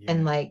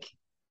and like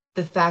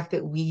the fact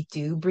that we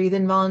do breathe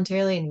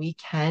involuntarily and we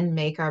can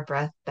make our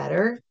breath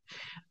better.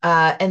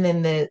 And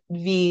then the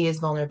V is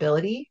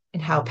vulnerability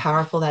and how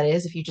powerful that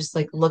is. If you just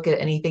like look at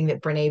anything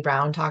that Brene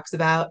Brown talks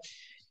about,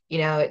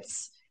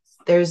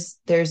 there's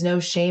no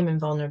shame in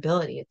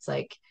vulnerability. It's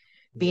like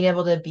being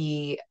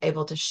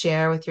able to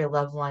share with your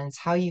loved ones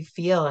how you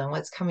feel and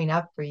what's coming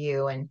up for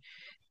you and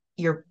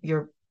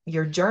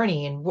your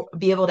journey, and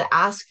be able to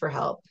ask for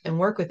help and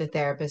work with a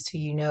therapist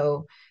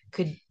who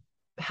could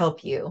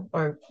help you,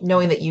 or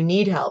knowing that you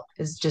need help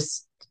is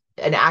just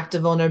an act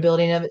of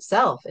vulnerability in of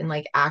itself, and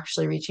like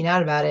actually reaching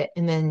out about it.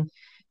 And then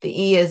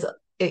the E is,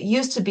 it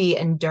used to be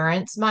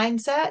endurance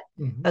mindset.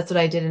 Mm-hmm. That's what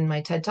I did in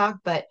my TED talk,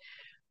 and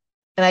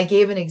I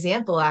gave an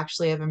example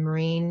actually of a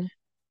Marine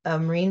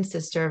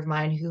sister of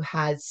mine who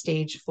had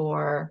stage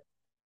 4,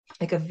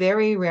 like a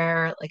very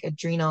rare, like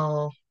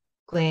adrenal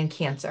gland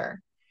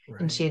cancer.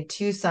 Right. And she had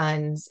 2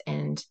 sons,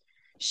 and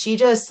she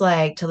just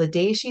like till the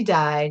day she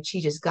died,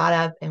 she just got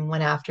up and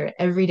went after it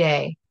every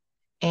day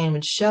and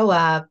would show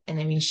up. And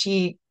I mean,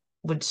 she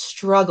would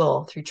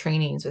struggle through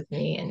trainings with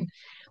me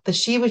but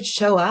she would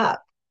show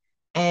up.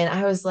 And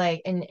I was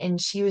like,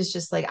 and she was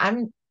just like,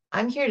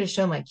 I'm here to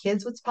show my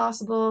kids what's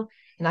possible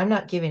and I'm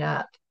not giving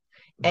up.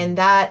 And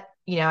that,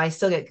 I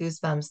still get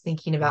goosebumps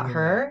thinking about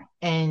her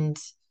and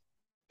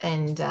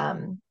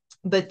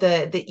but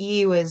the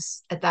E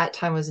was at that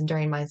time was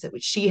enduring mindset,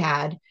 which she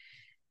had,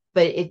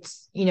 but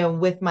it's,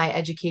 with my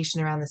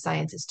education around the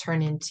science, it's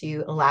turned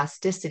into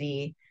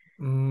elasticity,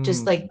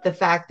 just like the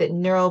fact that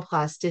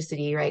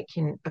neuroplasticity, right,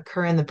 can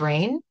occur in the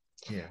brain.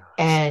 Yeah.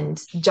 And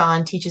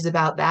John teaches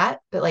about that,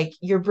 but like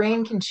your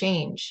brain can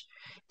change.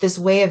 This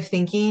way of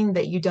thinking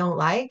that you don't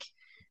like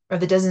or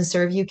that doesn't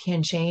serve you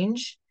can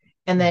change.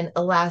 And then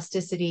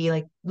elasticity,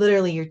 like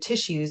literally your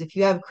tissues, if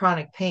you have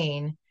chronic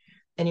pain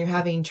and you're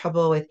having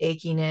trouble with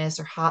achiness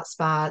or hot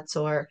spots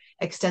or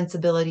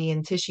extensibility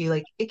in tissue,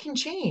 like it can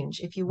change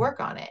if you work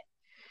on it.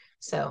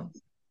 So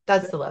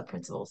that's the love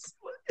principles.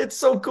 It's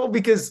so cool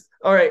because,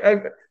 all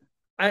right,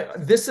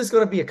 this is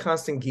going to be a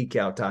constant geek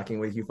out talking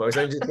with you folks.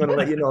 I'm just going to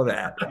let you know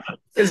that,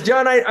 because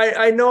John,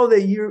 I know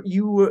that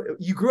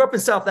you grew up in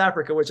South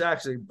Africa, which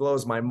actually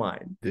blows my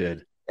mind.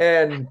 Did.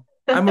 And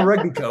I'm a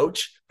rugby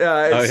coach.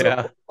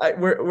 Yeah.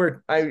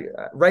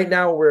 Right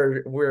now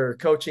we're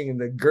coaching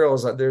the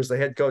girls. There's the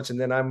head coach, and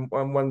then I'm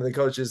one of the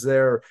coaches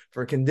there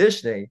for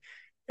conditioning,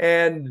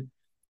 and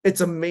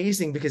it's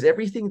amazing because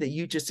everything that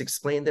you just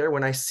explained there,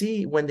 when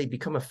they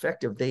become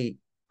effective, they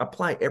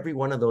apply every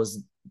one of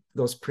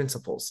those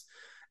principles.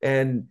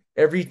 And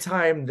every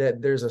time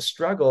that there's a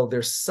struggle,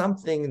 there's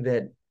something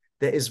that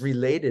is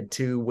related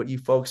to what you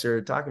folks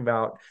are talking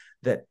about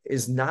that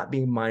is not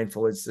being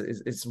mindful.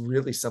 It's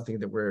really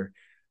something that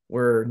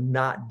we're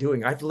not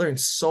doing. I've learned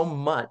so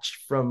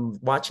much from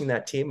watching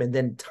that team and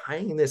then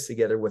tying this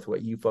together with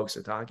what you folks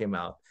are talking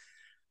about.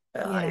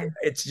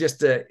 It's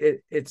just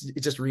it's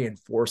just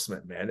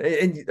reinforcement, man.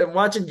 And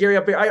watching Gary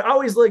up here,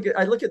 I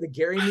look at the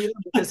Gary meeting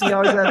because he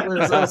always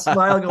has a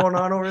smile going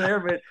on over there.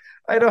 But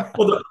I don't.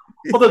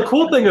 Well, the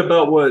cool thing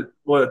about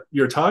what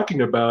you're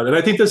talking about, and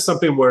I think this is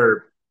something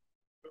where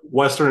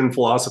Western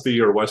philosophy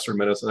or Western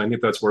medicine, I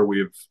think that's where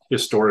we've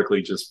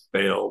historically just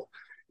failed,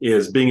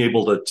 is being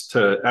able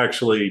to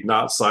actually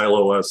not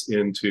silo us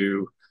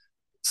into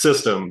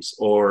systems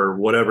or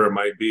whatever it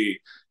might be.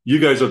 You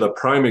guys are the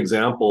prime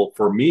example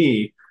for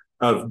me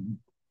of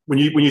when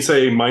you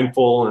say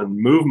mindful and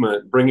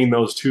movement, bringing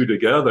those two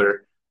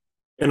together.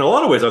 In a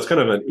lot of ways, that's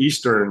kind of an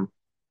Eastern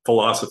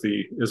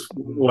philosophy is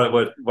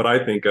what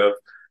I think of.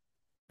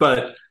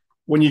 But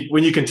when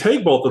you can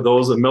take both of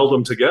those and meld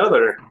them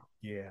together,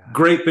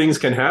 great things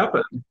can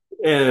happen.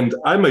 And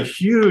I'm a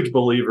huge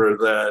believer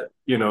that,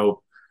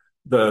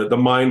 the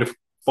mind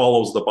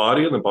follows the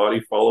body and the body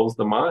follows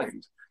the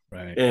mind.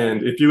 Right.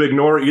 And if you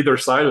ignore either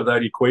side of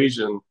that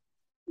equation,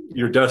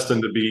 you're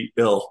destined to be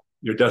ill.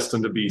 You're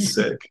destined to be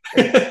sick.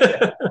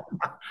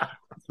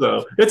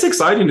 So it's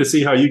exciting to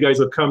see how you guys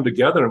have come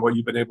together and what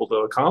you've been able to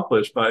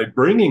accomplish by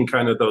bringing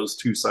kind of those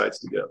two sides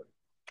together.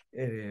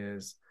 It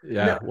is.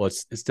 Yeah. Well,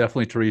 it's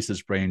definitely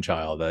Teresa's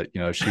brainchild that,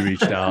 she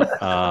reached out,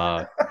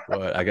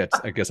 I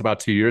guess about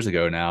 2 years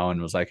ago now,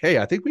 and was like, hey,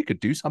 I think we could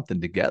do something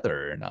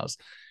together. And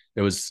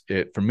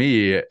for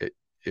me,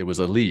 it was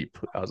a leap.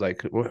 I was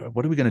like,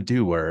 what are we going to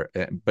do?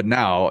 But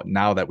now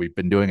that we've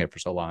been doing it for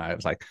so long, I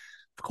was like,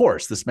 of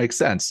course, this makes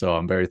sense. So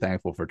I'm very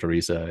thankful for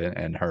Teresa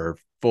and her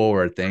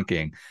forward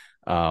thinking.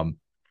 But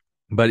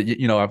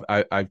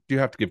I do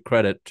have to give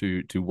credit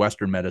to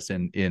Western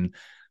medicine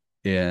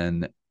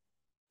in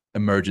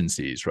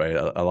emergencies, right?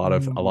 A lot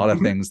of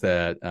things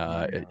that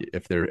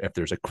if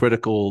there's a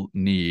critical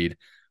need,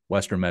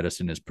 Western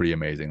medicine is pretty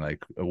amazing.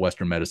 Like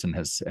Western medicine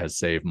has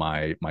saved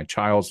my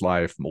child's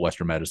life.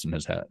 Western medicine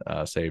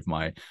has saved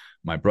my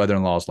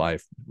brother-in-law's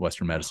life.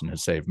 Western medicine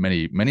has saved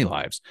many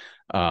lives.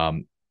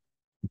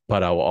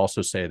 But I will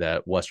also say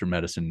that Western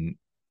medicine,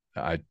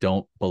 I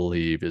don't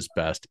believe, is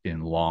best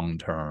in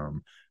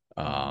long-term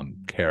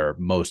care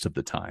most of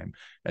the time.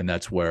 And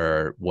that's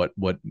where what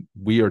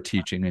we are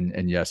teaching,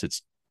 and yes,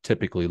 it's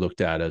typically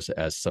looked at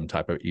as some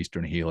type of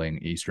Eastern healing,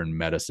 Eastern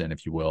medicine,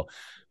 if you will.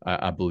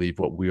 I believe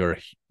what we are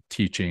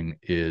teaching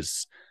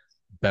is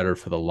better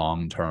for the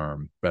long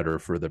term, better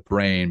for the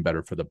brain,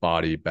 better for the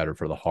body, better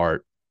for the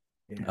heart.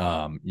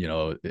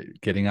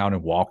 Getting out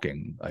and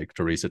walking, like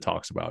Teresa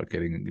talks about,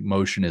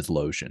 motion is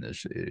lotion.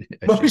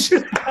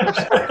 Motion.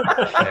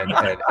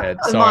 and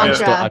sorry,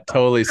 I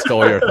totally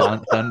stole your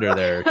thunder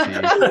there, T.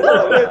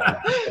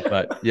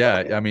 But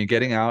yeah, I mean,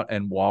 getting out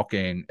and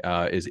walking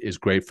is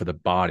great for the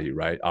body,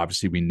 right?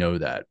 Obviously, we know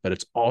that, but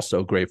it's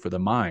also great for the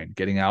mind.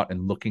 Getting out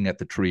and looking at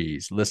the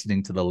trees,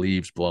 listening to the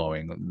leaves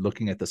blowing,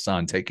 looking at the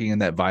sun, taking in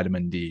that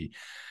vitamin D.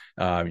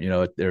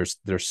 There's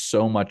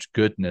so much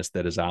goodness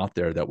that is out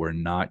there that we're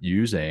not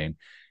using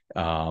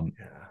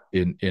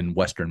in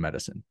Western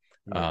medicine.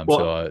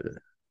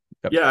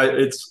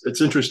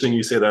 It's interesting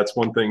you say that's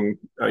one thing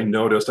I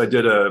noticed.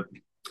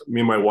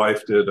 Me and my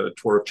wife did a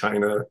tour of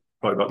China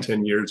probably about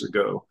 10 years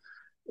ago.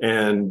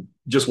 and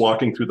just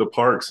walking through the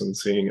parks and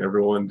seeing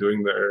everyone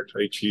doing their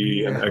Tai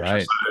Chi and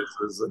Right.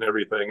 exercises and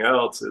everything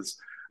else is,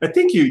 I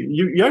think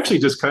you actually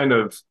just kind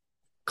of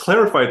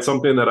clarified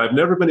something that I've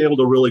never been able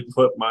to really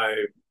put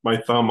my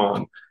thumb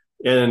on.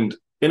 And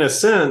in a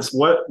sense,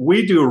 what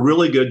we do a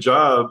really good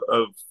job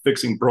of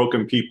fixing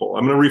broken people.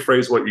 I'm going to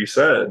rephrase what you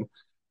said.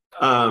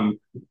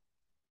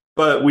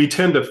 But we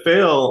tend to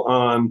fail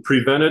on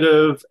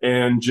preventative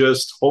and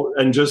just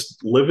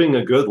living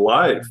a good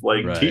life,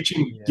 like Right.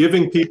 teaching,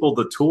 giving people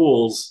the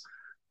tools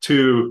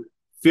to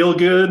feel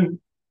good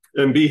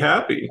and be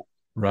happy.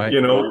 Right.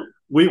 You know,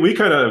 we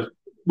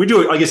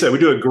do it, like I said, we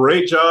do a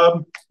great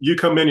job. You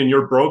come in and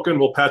you're broken,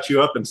 we'll patch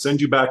you up and send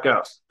you back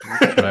out.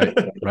 Right.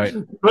 Right.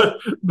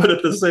 But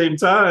at the same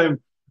time,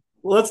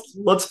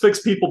 let's fix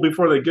people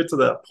before they get to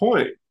that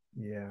point.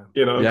 Yeah.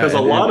 You know, Yeah, because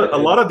and- a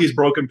lot of these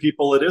broken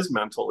people, it is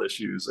mental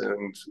issues,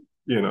 and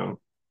you know,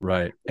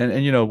 Right.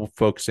 And you know,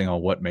 focusing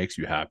on what makes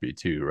you happy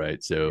too,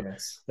 right? So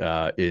Yes.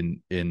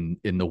 in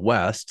the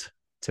West,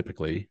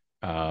 typically,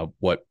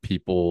 what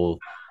people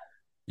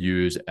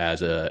use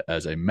as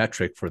a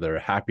metric for their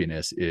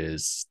happiness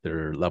is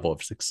their level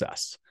of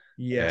success.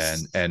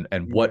 Yes. And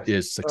what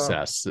Yes. is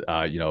success?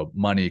 You know,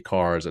 money,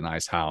 cars, a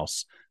nice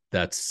house.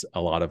 That's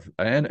a lot of,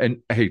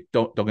 and hey,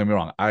 don't get me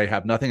wrong. I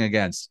have nothing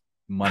against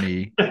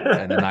money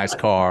and a nice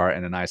car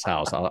and a nice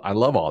house. I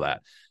love all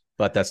that,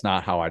 but that's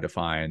not how I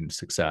define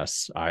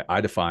success.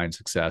 I define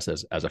success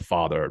as a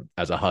father,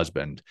 as a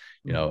husband,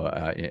 you know,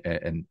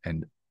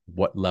 and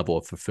what level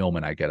of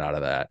fulfillment I get out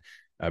of that.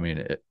 I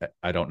mean,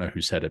 I don't know who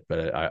said it,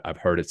 but I've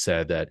heard it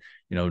said that,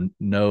 you know,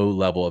 no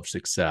level of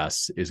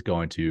success is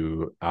going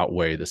to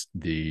outweigh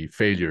the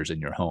failures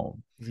in your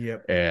home.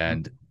 Yep.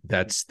 And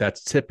that's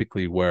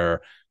typically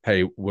where,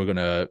 hey, we're going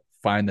to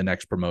find the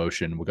next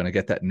promotion. We're going to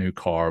get that new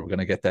car. We're going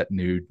to get that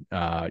new,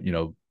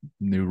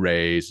 new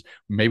raise.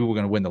 Maybe we're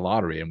going to win the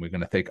lottery, and we're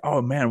going to think,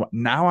 oh man,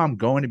 now I'm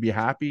going to be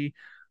happy.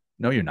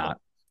 No, you're not.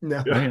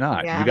 No. No, you're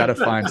not. Yeah. You got to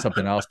find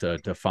something else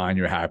to find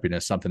your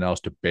happiness, something else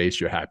to base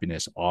your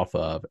happiness off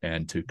of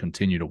and to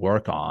continue to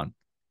work on.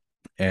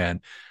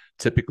 And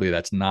typically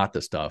that's not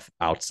the stuff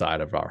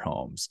outside of our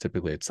homes.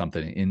 Typically it's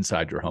something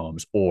inside your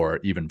homes, or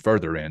even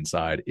further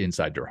inside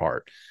your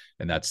heart.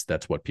 And that's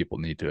what people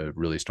need to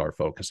really start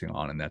focusing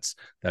on. And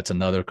that's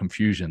another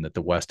confusion that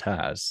the West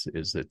has,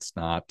 is it's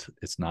not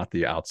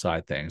the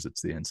outside things,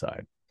 it's the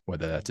inside,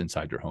 whether that's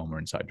inside your home or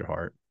inside your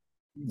heart.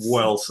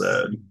 well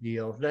said. Big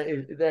deal.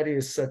 That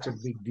is such a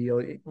big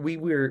deal. We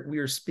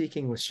were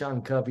speaking with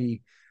Sean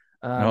Covey.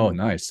 Oh,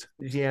 nice.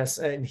 Yes,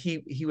 and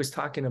he was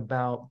talking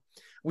about,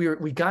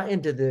 we got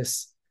into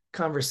this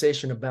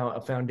conversation about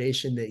a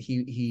foundation that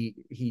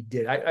he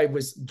did. I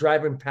was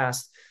driving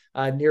past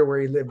near where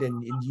he lived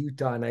in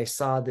Utah, and I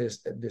saw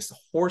this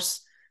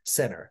horse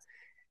center,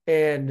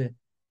 and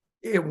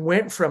it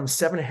went from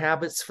 7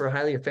 habits for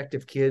highly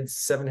effective kids,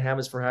 7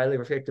 habits for highly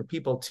effective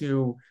people,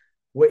 to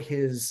what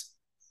his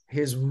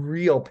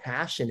real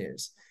passion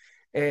is.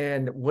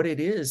 And what it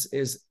is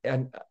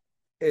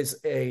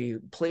a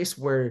place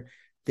where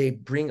they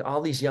bring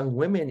all these young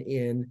women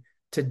in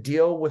to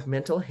deal with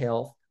mental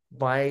health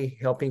by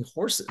helping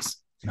horses.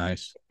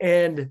 Nice.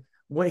 And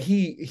what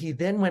he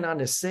then went on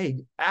to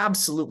say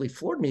absolutely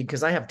floored me,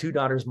 because I have 2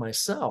 daughters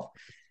myself.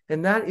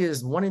 And that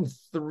is 1 in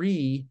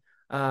 3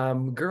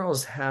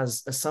 girls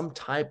has some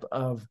type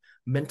of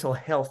mental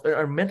health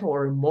or mental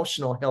or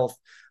emotional health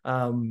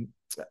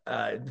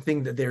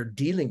thing that they're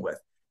dealing with.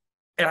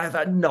 And I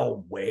thought,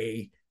 no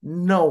way.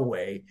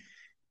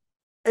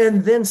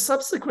 And then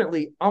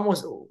subsequently,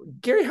 almost,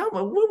 Gary,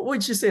 what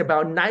would you say,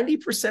 about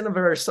 90% of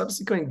our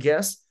subsequent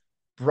guests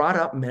brought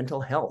up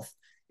mental health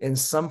in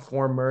some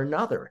form or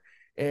another?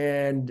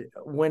 And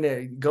when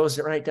it goes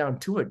right down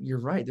to it, you're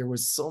right. There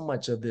was so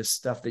much of this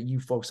stuff that you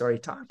folks already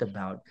talked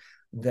about,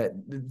 that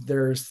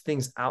there's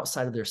things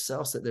outside of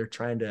themselves that they're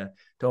trying to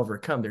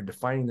overcome. They're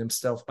defining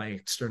themselves by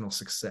external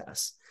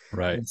success.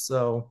 Right. And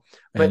so,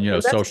 and you know,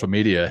 social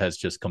media has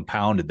just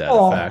compounded that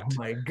oh effect.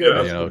 my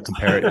goodness. You know,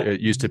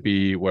 it used to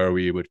be where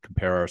we would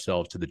compare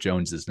ourselves to the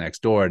Joneses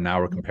next door, and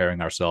now we're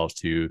comparing ourselves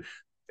to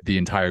the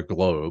entire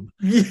globe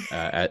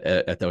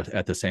at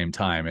the same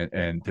time.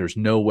 And there's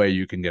no way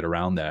you can get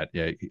around that.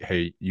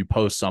 Hey, you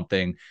post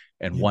something,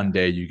 and one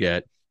day you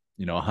get,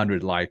 you know,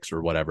 100 likes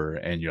or whatever,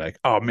 and you're like,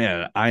 oh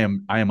man, I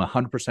am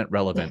 100%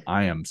 relevant,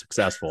 I am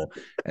successful.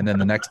 And then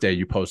the next day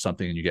you post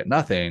something and you get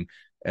nothing,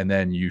 and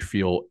then you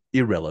feel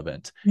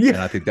irrelevant. And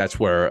I think that's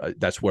where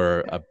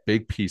a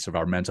big piece of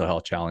our mental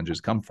health challenges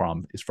come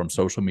from, is from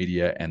social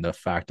media and the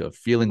fact of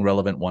feeling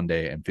relevant one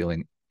day and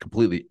feeling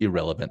completely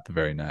irrelevant the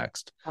very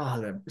next.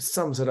 Oh, that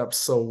sums it up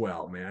so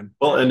well, man.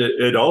 Well, and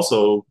it's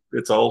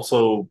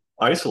also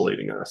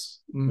isolating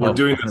us. We're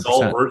doing this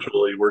all 100%.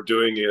 virtually. We're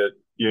doing it,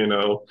 you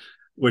know,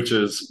 which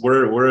is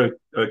we're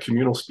a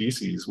communal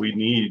species. We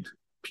need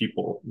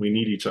people. We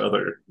need each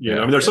other. You know,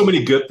 I mean, there's so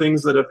many good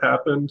things that have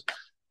happened,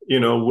 you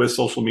know, with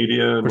social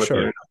media and with the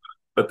internet,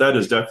 but that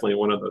is definitely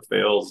one of the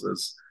fails,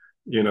 is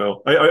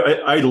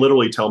I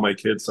literally tell my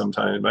kids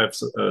sometimes. I have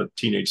a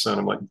teenage son.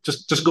 I'm like,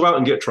 just go out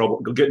and get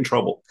trouble. Go get in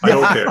trouble. I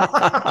don't care.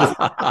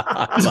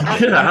 Just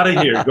get out of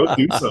here. Go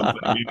do something.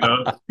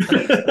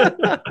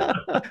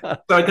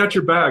 I got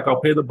your back.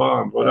 I'll pay the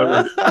bond.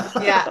 Whatever.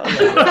 Yeah.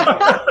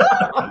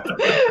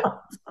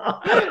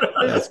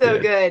 That's so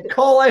good.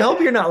 Cole, I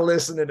hope you're not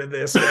listening to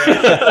this, man.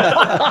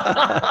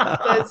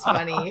 That's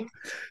funny.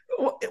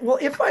 Well,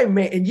 if I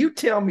may, and you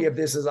tell me if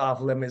this is off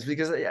limits,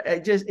 because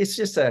it's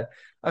just a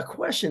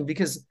question,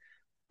 because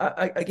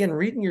again,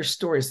 reading your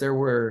stories, there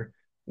were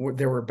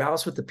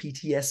bouts with the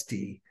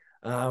PTSD,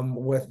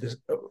 with this,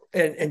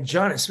 and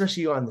John,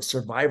 especially on the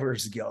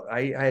survivor's guilt.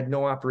 I had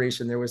no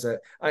operation. There was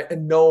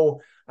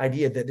no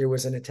idea that there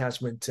was an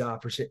attachment to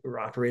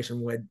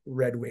Operation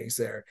Red Wings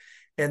there,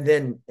 and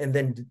then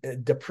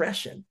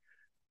depression.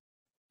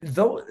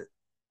 Though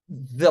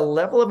the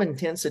level of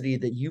intensity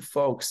that you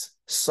folks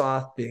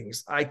saw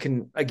things, I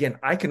can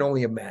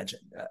only imagine.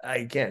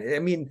 I can't. I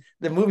mean,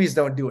 the movies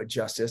don't do it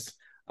justice.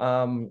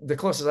 The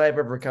closest I've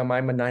ever come,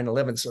 I'm a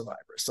 9/11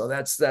 survivor, so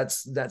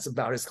that's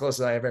about as close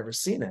as I have ever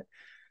seen it.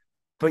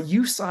 But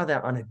you saw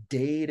that on a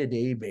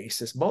day-to-day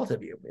basis, both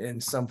of you, in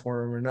some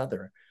form or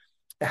another.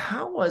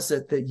 How was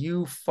it that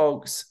you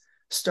folks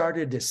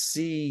started to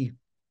see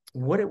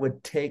what it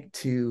would take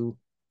to,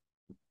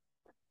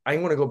 I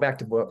want to go back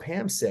to what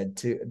Pam said,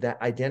 to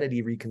that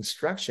identity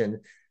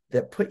reconstruction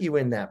that put you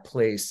in that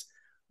place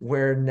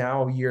where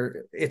now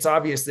it's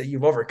obvious that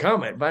you've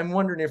overcome it, but I'm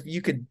wondering if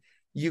you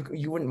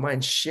wouldn't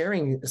mind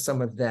sharing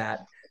some of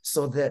that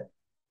so that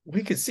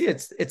we could see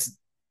it's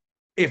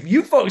if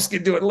you folks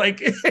could do it,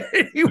 like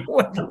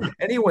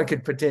anyone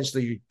could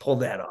potentially pull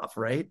that off,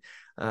 right?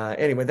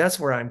 Anyway, that's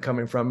where I'm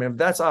coming from. And if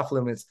that's off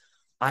limits,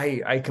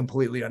 I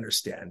completely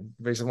understand.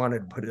 I just wanted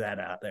to put that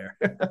out there.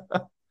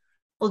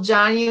 Well,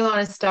 John, you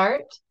want to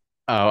start?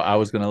 Oh, I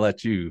was going to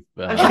let you.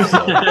 Okay.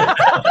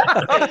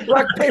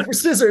 Rock, paper,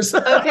 scissors.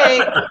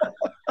 Okay.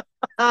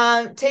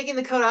 Taking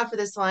the coat off for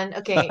this one.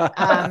 Okay.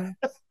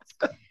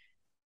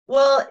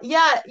 Well,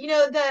 yeah,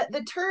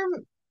 the term,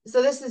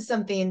 so this is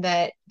something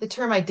that the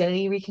term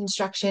identity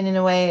reconstruction in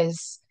a way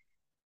is,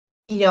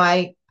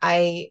 I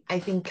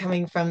think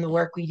coming from the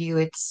work we do,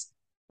 it's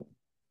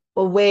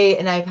a way,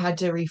 and I've had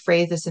to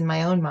rephrase this in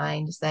my own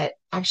mind, is that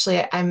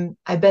actually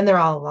I've been there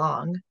all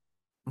along.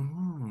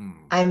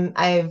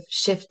 I've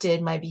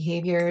shifted my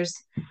behaviors.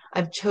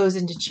 I've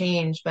chosen to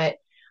change, but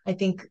I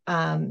think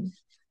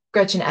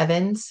Gretchen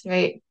Evans,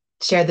 right,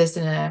 shared this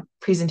in a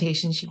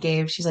presentation she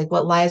gave. She's like,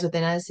 what lies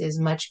within us is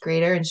much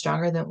greater and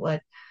stronger than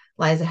what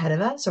lies ahead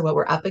of us or what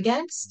we're up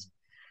against.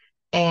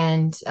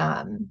 And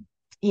I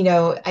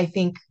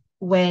think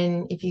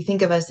if you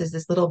think of us as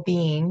this little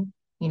being,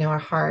 our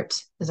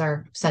heart is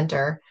our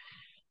center,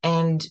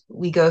 and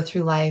we go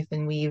through life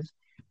and we've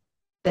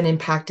been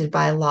impacted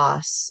by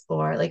loss,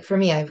 or like for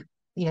me, I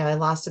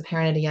lost a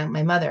parent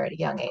my mother at a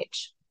young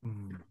age.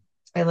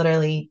 I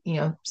literally,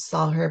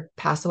 saw her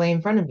pass away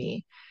in front of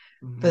me.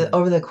 But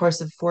over the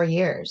course of 4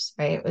 years,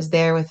 right? I was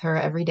there with her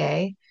every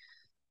day.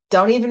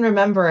 Don't even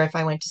remember if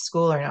I went to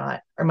school or not,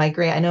 or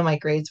I know my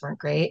grades weren't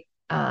great.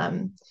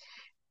 And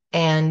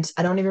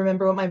I don't even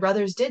remember what my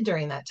brothers did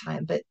during that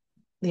time, but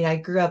I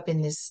grew up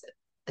in this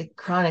like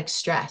chronic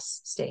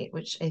stress state,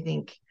 which I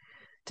think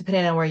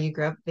depending on where you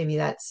grew up, maybe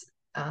that's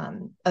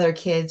other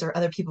kids or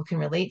other people can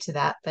relate to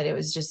that, but it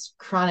was just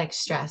chronic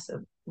stress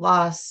of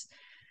loss.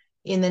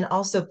 And then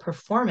also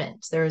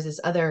performance. There was this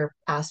other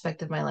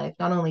aspect of my life,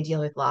 not only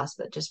dealing with loss,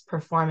 but just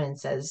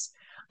performance, as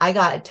I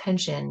got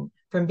attention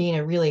from being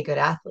a really good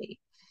athlete.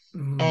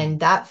 And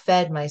that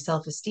fed my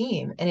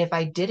self-esteem. And if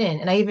I didn't,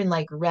 and I even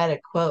read a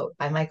quote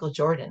by Michael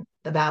Jordan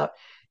about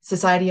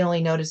society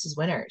only notices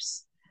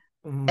winners.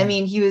 I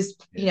mean, he was,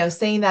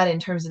 saying that in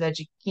terms of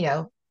he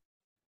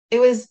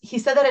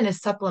said that in a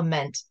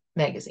supplement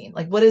magazine.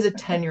 Like, what is a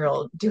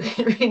 10-year-old doing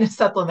reading a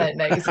supplement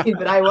magazine?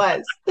 But I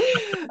was.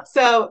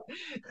 So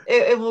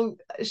it will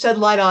shed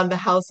light on the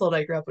household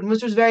I grew up in,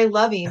 which was very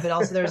loving, but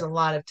also there's a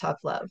lot of tough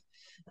love.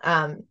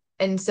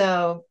 And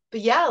so,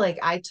 but yeah,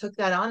 I took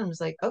that on and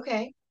was like,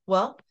 okay,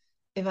 well,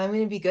 if I'm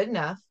going to be good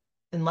enough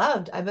and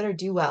loved, I better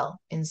do well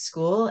in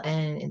school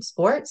and in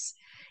sports.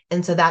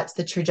 And so that's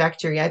the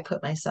trajectory I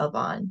put myself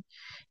on.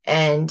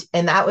 And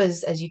that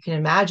was, as you can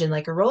imagine,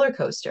 like a roller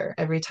coaster.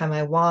 Every time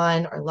I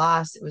won or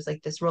lost, it was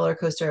like this roller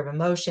coaster of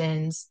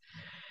emotions.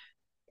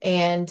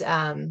 And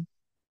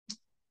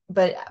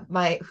but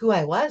who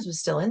I was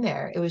still in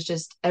there. It was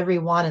just every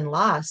won and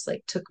loss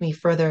took me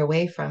further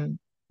away from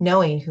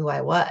knowing who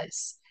I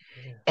was.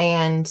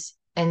 Yeah.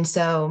 And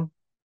so,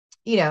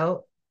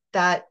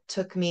 that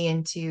took me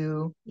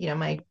into,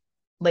 my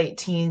late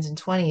teens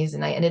and 20s,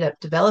 and I ended up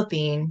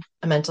developing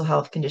a mental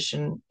health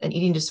condition, an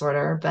eating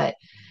disorder, but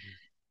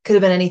could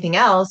have been anything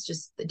else.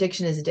 Just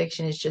addiction is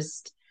addiction. It's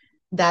just,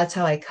 that's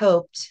how I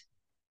coped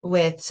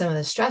with some of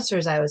the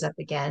stressors I was up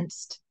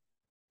against.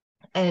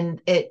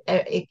 And it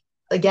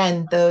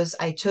again,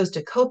 I chose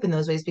to cope in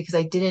those ways because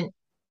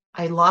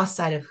I lost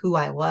sight of who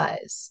I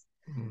was.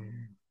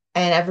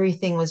 And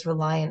everything was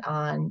reliant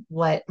on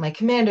what my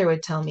commander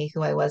would tell me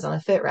who I was on a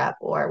fit rep,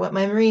 or what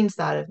my Marines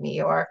thought of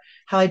me, or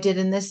how I did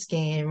in this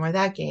game or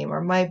that game,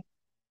 or my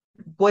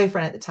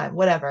boyfriend at the time,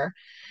 whatever.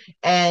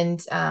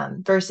 And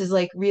versus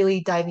like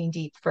really diving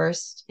deep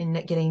first and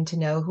getting to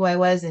know who I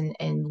was,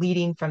 and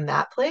leading from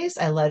that place.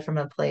 I led from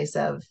a place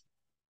of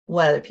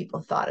what other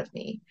people thought of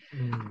me,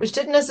 which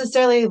didn't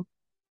necessarily,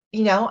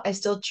 I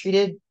still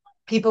treated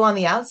people on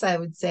the outside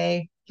would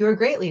say, you're a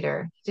great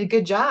leader, you did a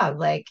good job.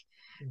 Like,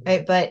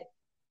 right. But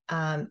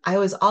I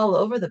was all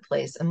over the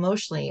place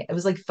emotionally. It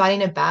was like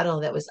fighting a battle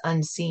that was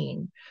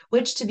unseen,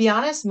 which to be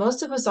honest,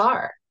 most of us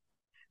are,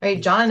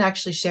 right? John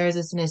actually shares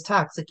this in his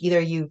talks. Like either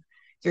you're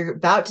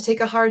about to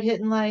take a hard hit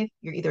in life,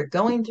 you're either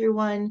going through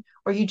one,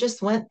 or you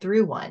just went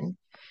through one.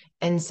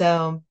 And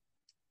so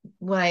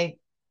when I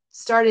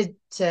started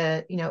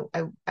to,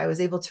 I was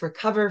able to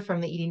recover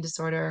from the eating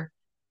disorder,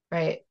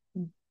 right?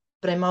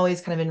 But I'm always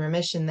kind of in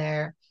remission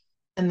there.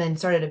 And then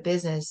started a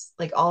business,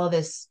 like all of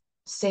this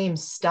same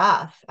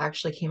stuff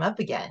actually came up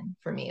again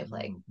for me, of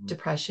like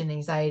depression,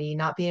 anxiety,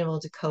 not being able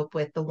to cope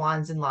with the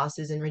wins and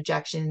losses and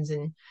rejections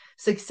and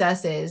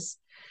successes.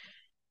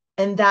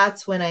 And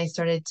that's when I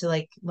started to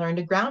like learn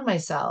to ground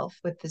myself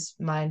with this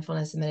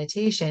mindfulness and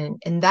meditation.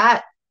 And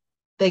that,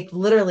 like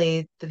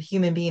literally the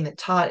human being that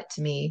taught it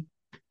to me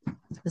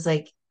was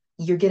like,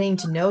 you're getting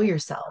to know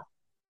yourself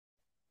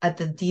at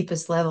the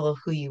deepest level of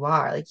who you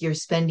are. Like you're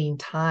spending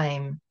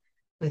time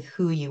with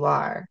who you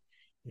are.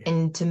 Yeah.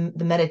 And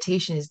the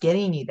meditation is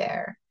getting you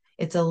there.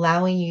 It's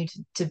allowing you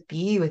to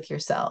be with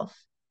yourself,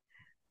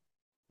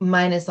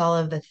 minus all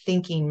of the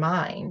thinking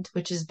mind,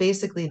 which is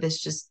basically this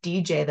just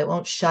DJ that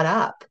won't shut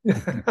up.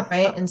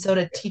 Right. And so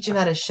to teach him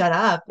how to shut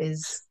up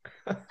is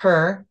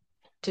to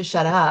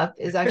shut up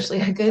is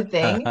actually a good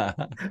thing. But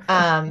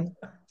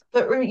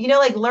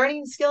like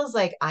learning skills,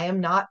 like I am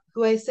not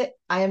who I say,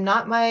 I am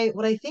not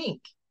what I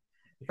think,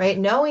 right?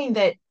 Knowing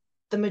that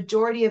the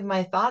majority of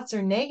my thoughts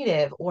are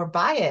negative or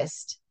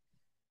biased,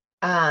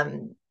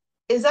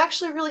 is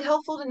actually really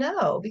helpful to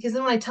know, because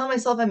then when I tell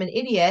myself I'm an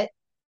idiot,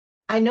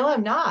 I know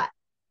I'm not,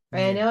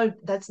 right? I know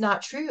that's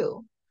not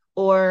true.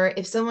 Or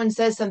if someone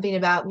says something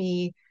about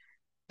me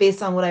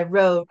based on what I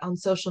wrote on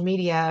social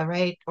media,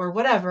 right? Or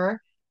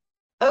whatever,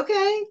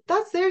 okay,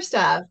 that's their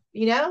stuff,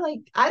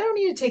 like I don't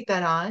need to take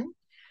that on.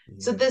 Yeah.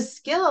 So this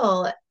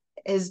skill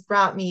has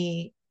brought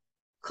me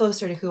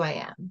closer to who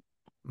I am.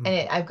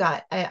 And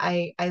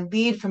I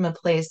lead from a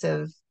place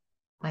of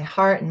my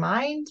heart and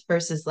mind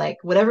versus like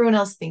what everyone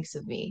else thinks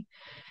of me.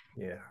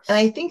 Yeah. And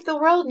I think the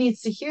world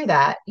needs to hear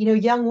that.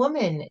 Young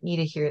women need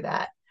to hear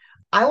that.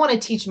 I want to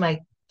teach my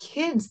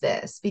kids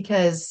this,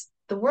 because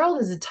the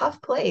world is a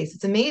tough place.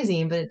 It's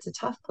amazing, but it's a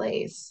tough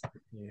place.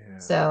 Yeah.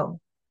 So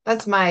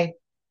that's my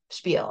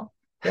spiel.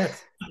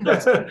 That's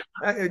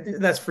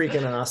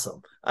freaking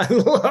awesome. I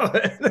love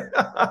it.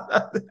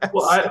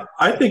 Well,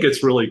 I think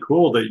it's really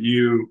cool that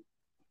you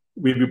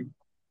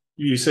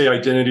say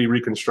identity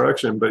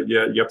reconstruction, but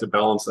yet you have to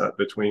balance that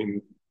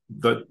between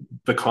the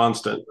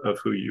constant of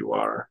who you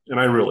are. And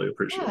I really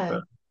appreciate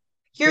that.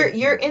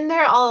 You're in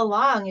there all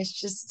along. It's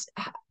just,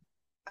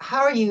 how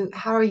are you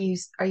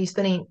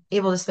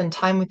able to spend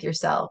time with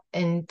yourself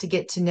and to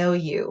get to know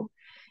you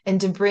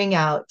and to bring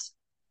out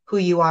who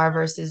you are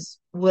versus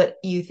what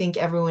you think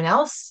everyone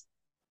else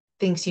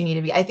thinks you need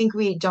to be. I think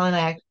John and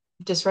I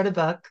just read a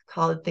book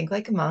called Think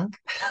Like a Monk.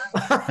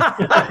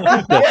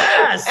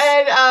 Yes.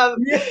 And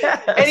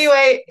yes.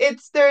 Anyway,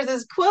 there's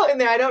this quote in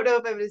there. I don't know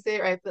if I'm going to say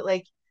it right, but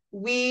like,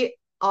 we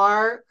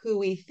are who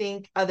we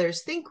think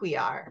others think we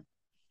are.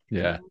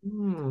 Yeah.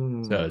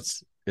 So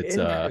it's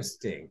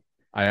interesting.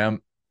 I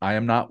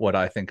am not what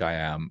I think I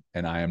am,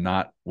 and I am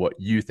not what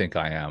you think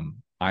I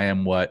am. I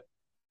am what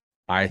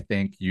I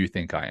think you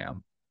think I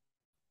am.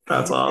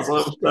 That's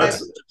awesome.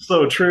 That's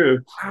so true.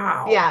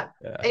 Wow. Yeah.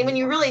 And when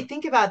you really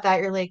think about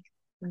that, you're like,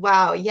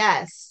 wow,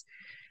 yes.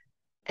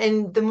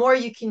 And the more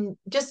you can,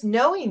 just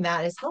knowing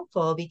that is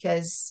helpful,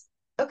 because,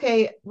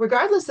 okay,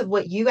 regardless of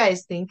what you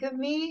guys think of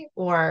me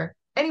or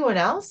anyone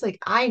else, like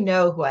I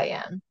know who I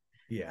am.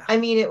 Yeah. I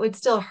mean, it would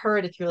still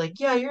hurt if you're like,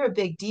 yeah, you're a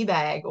big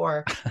D-bag,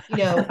 or,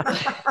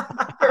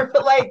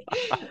 but like,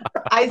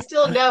 I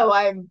still know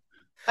I'm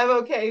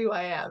okay who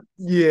I am.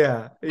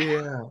 Yeah.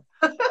 Yeah.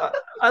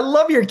 I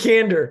love your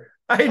candor.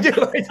 I do.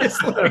 I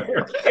just love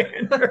your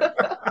candor.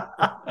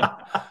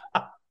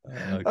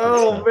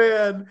 Oh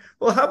man.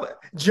 Well,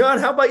 John,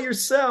 how about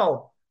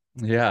yourself?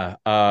 Yeah.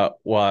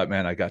 Well,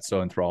 man, I got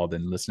so enthralled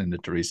in listening to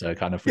Teresa, I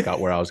kind of forgot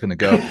where I was going to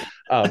go.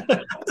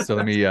 So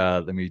let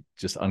me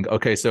just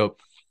okay. So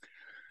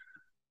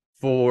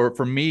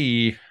for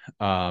me,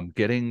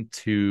 getting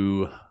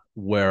to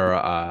where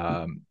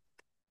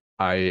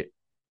I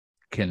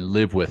can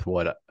live with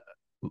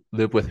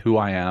who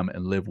I am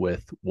and live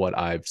with what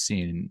I've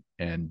seen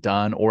and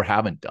done or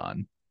haven't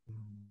done.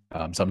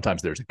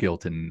 Sometimes there's a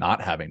guilt in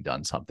not having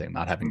done something,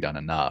 not having done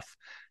enough.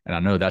 And I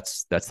know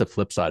that's the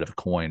flip side of a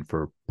coin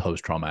for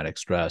post-traumatic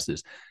stress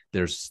is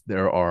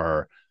there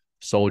are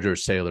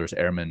soldiers, sailors,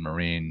 airmen,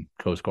 Marine,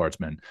 Coast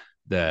Guardsmen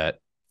that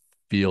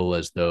feel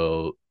as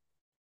though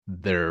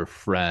their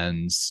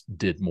friends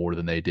did more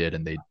than they did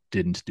and they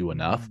didn't do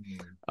enough.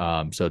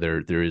 So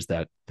there is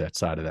that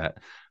side of that.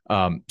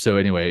 So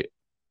anyway,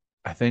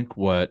 I think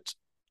what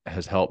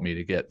has helped me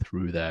to get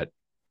through that,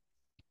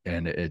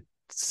 and it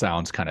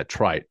sounds kind of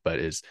trite, but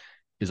is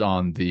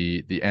on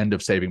the end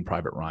of Saving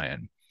Private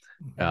Ryan.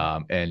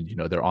 And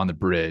they're on the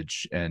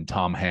bridge and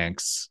Tom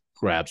Hanks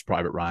grabs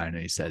Private Ryan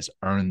and he says,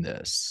 "Earn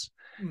this."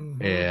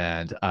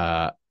 And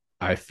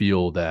I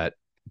feel that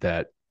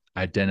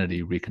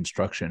identity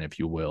reconstruction, if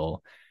you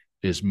will,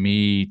 is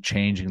me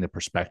changing the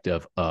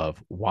perspective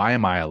of why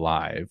am I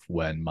alive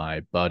when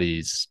my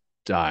buddies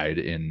died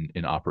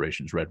in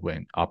Operation Red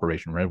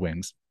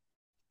Wings,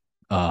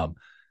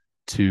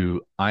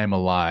 to I am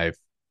alive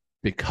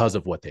because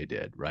of what they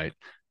did. Right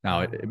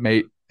now,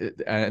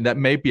 and that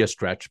may be a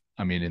stretch,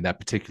 I mean, in that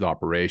particular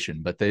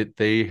operation, but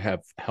they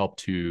have helped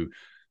to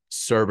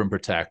serve and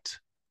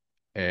protect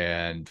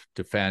and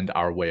defend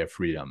our way of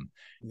freedom.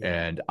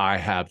 And I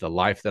have the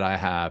life that I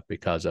have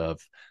because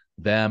of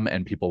them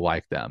and people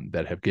like them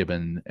that have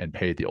given and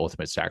paid the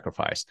ultimate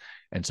sacrifice.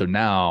 And so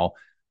now,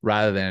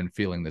 rather than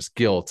feeling this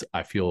guilt,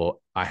 I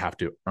feel I have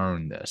to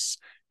earn this.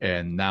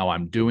 And now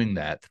I'm doing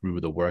that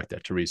through the work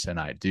that Teresa and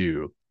I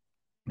do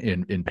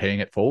in paying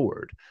it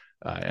forward.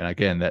 And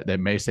again, that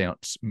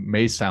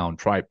may sound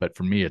trite, but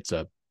for me, it's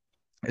a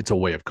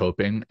way of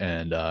coping,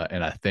 and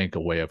I think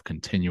a way of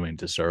continuing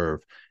to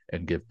serve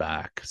and give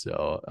back.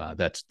 So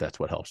that's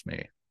what helps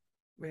me.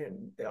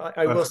 Man,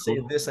 I will say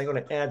this. I'm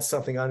going to add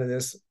something onto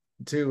this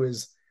too.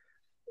 Is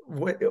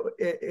what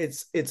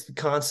it's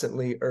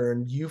constantly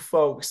earned. You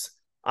folks,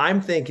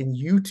 I'm thanking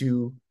you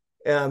two,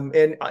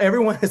 and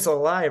everyone that's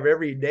alive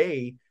every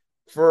day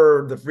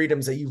for the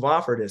freedoms that you've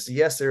offered us.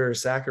 Yes, there are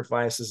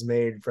sacrifices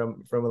made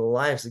from the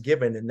lives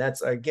given, and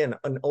that's again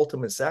an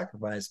ultimate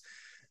sacrifice.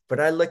 But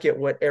I look at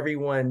what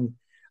everyone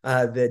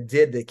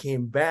that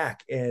came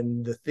back,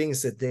 and the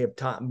things that they have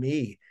taught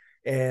me,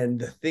 and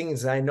the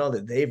things I know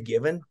that they've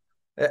given.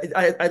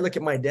 I look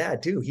at my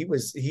dad too. He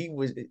was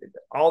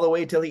all the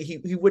way till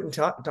he wouldn't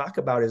talk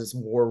about his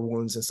war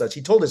wounds and such.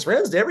 He told his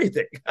friends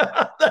everything.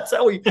 That's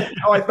how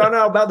I found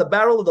out about the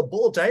Battle of the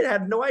Bulge. I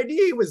had no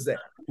idea he was there.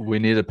 We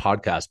needed a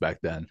podcast back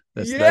then.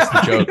 That's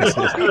the joke.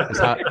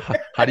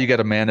 How do you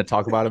get a man to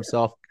talk about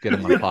himself? Get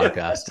him on a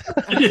podcast.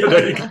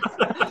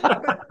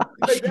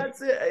 But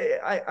that's it.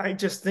 I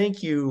just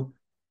thank you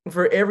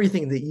for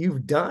everything that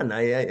you've done.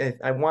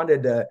 I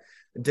wanted to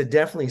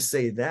definitely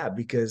say that,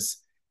 because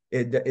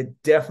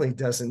it definitely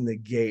doesn't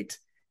negate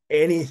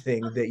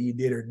anything that you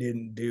did or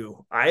didn't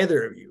do,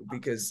 either of you,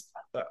 because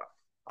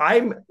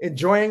I'm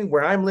enjoying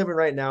where I'm living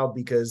right now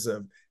because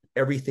of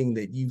everything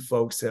that you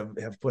folks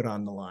have put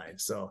on the line.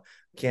 So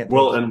can't.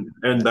 Well,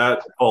 and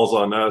that falls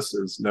on us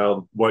is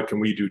now what can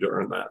we do to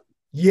earn that?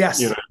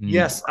 Yes.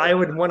 Yes. I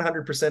would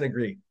 100%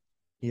 agree.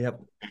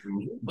 Yep.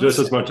 Just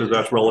as much as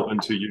that's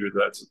relevant to you,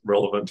 that's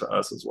relevant to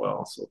us as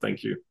well. So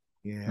thank you.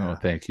 Yeah. Oh,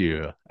 thank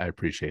you. I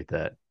appreciate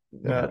that.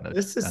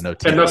 This is, and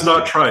that's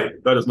not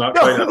trite. That is not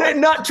trite.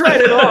 Not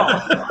trite at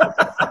all.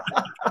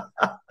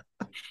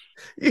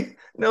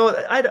 No,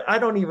 I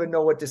don't even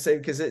know what to say,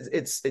 because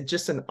it's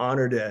just an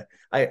honor to.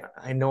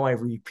 I know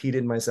I've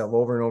repeated myself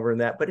over and over in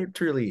that, but it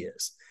truly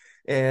is.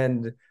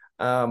 And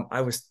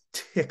I was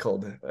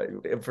tickled,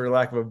 for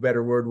lack of a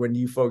better word, when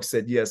you folks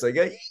said yes. I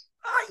go,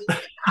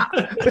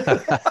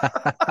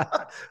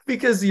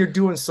 because you're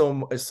doing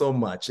so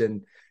much,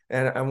 and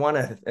I want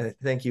to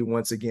thank you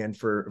once again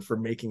for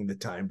making the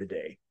time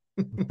today.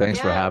 Thanks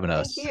for having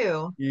us. Thank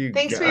you.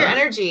 Thanks for your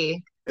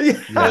energy.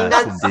 Yes,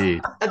 that's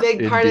indeed. A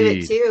big part of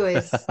it too.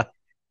 Is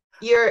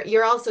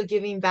you're also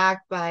giving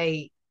back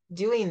by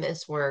doing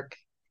this work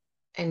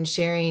and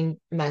sharing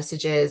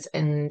messages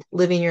and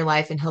living your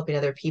life and helping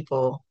other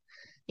people.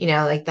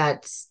 Like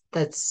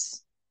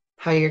that's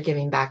how you're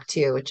giving back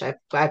too, which I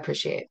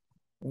appreciate.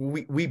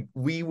 We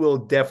will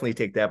definitely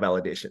take that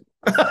validation.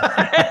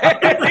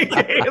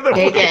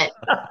 Take it.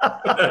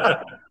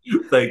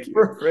 Thank you.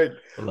 Perfect.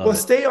 Well,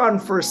 stay on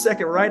for a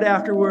second right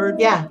afterward.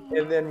 Yeah.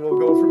 And then we'll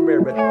go from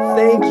there. But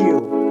thank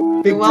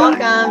you. You're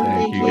welcome.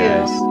 Thank you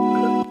guys.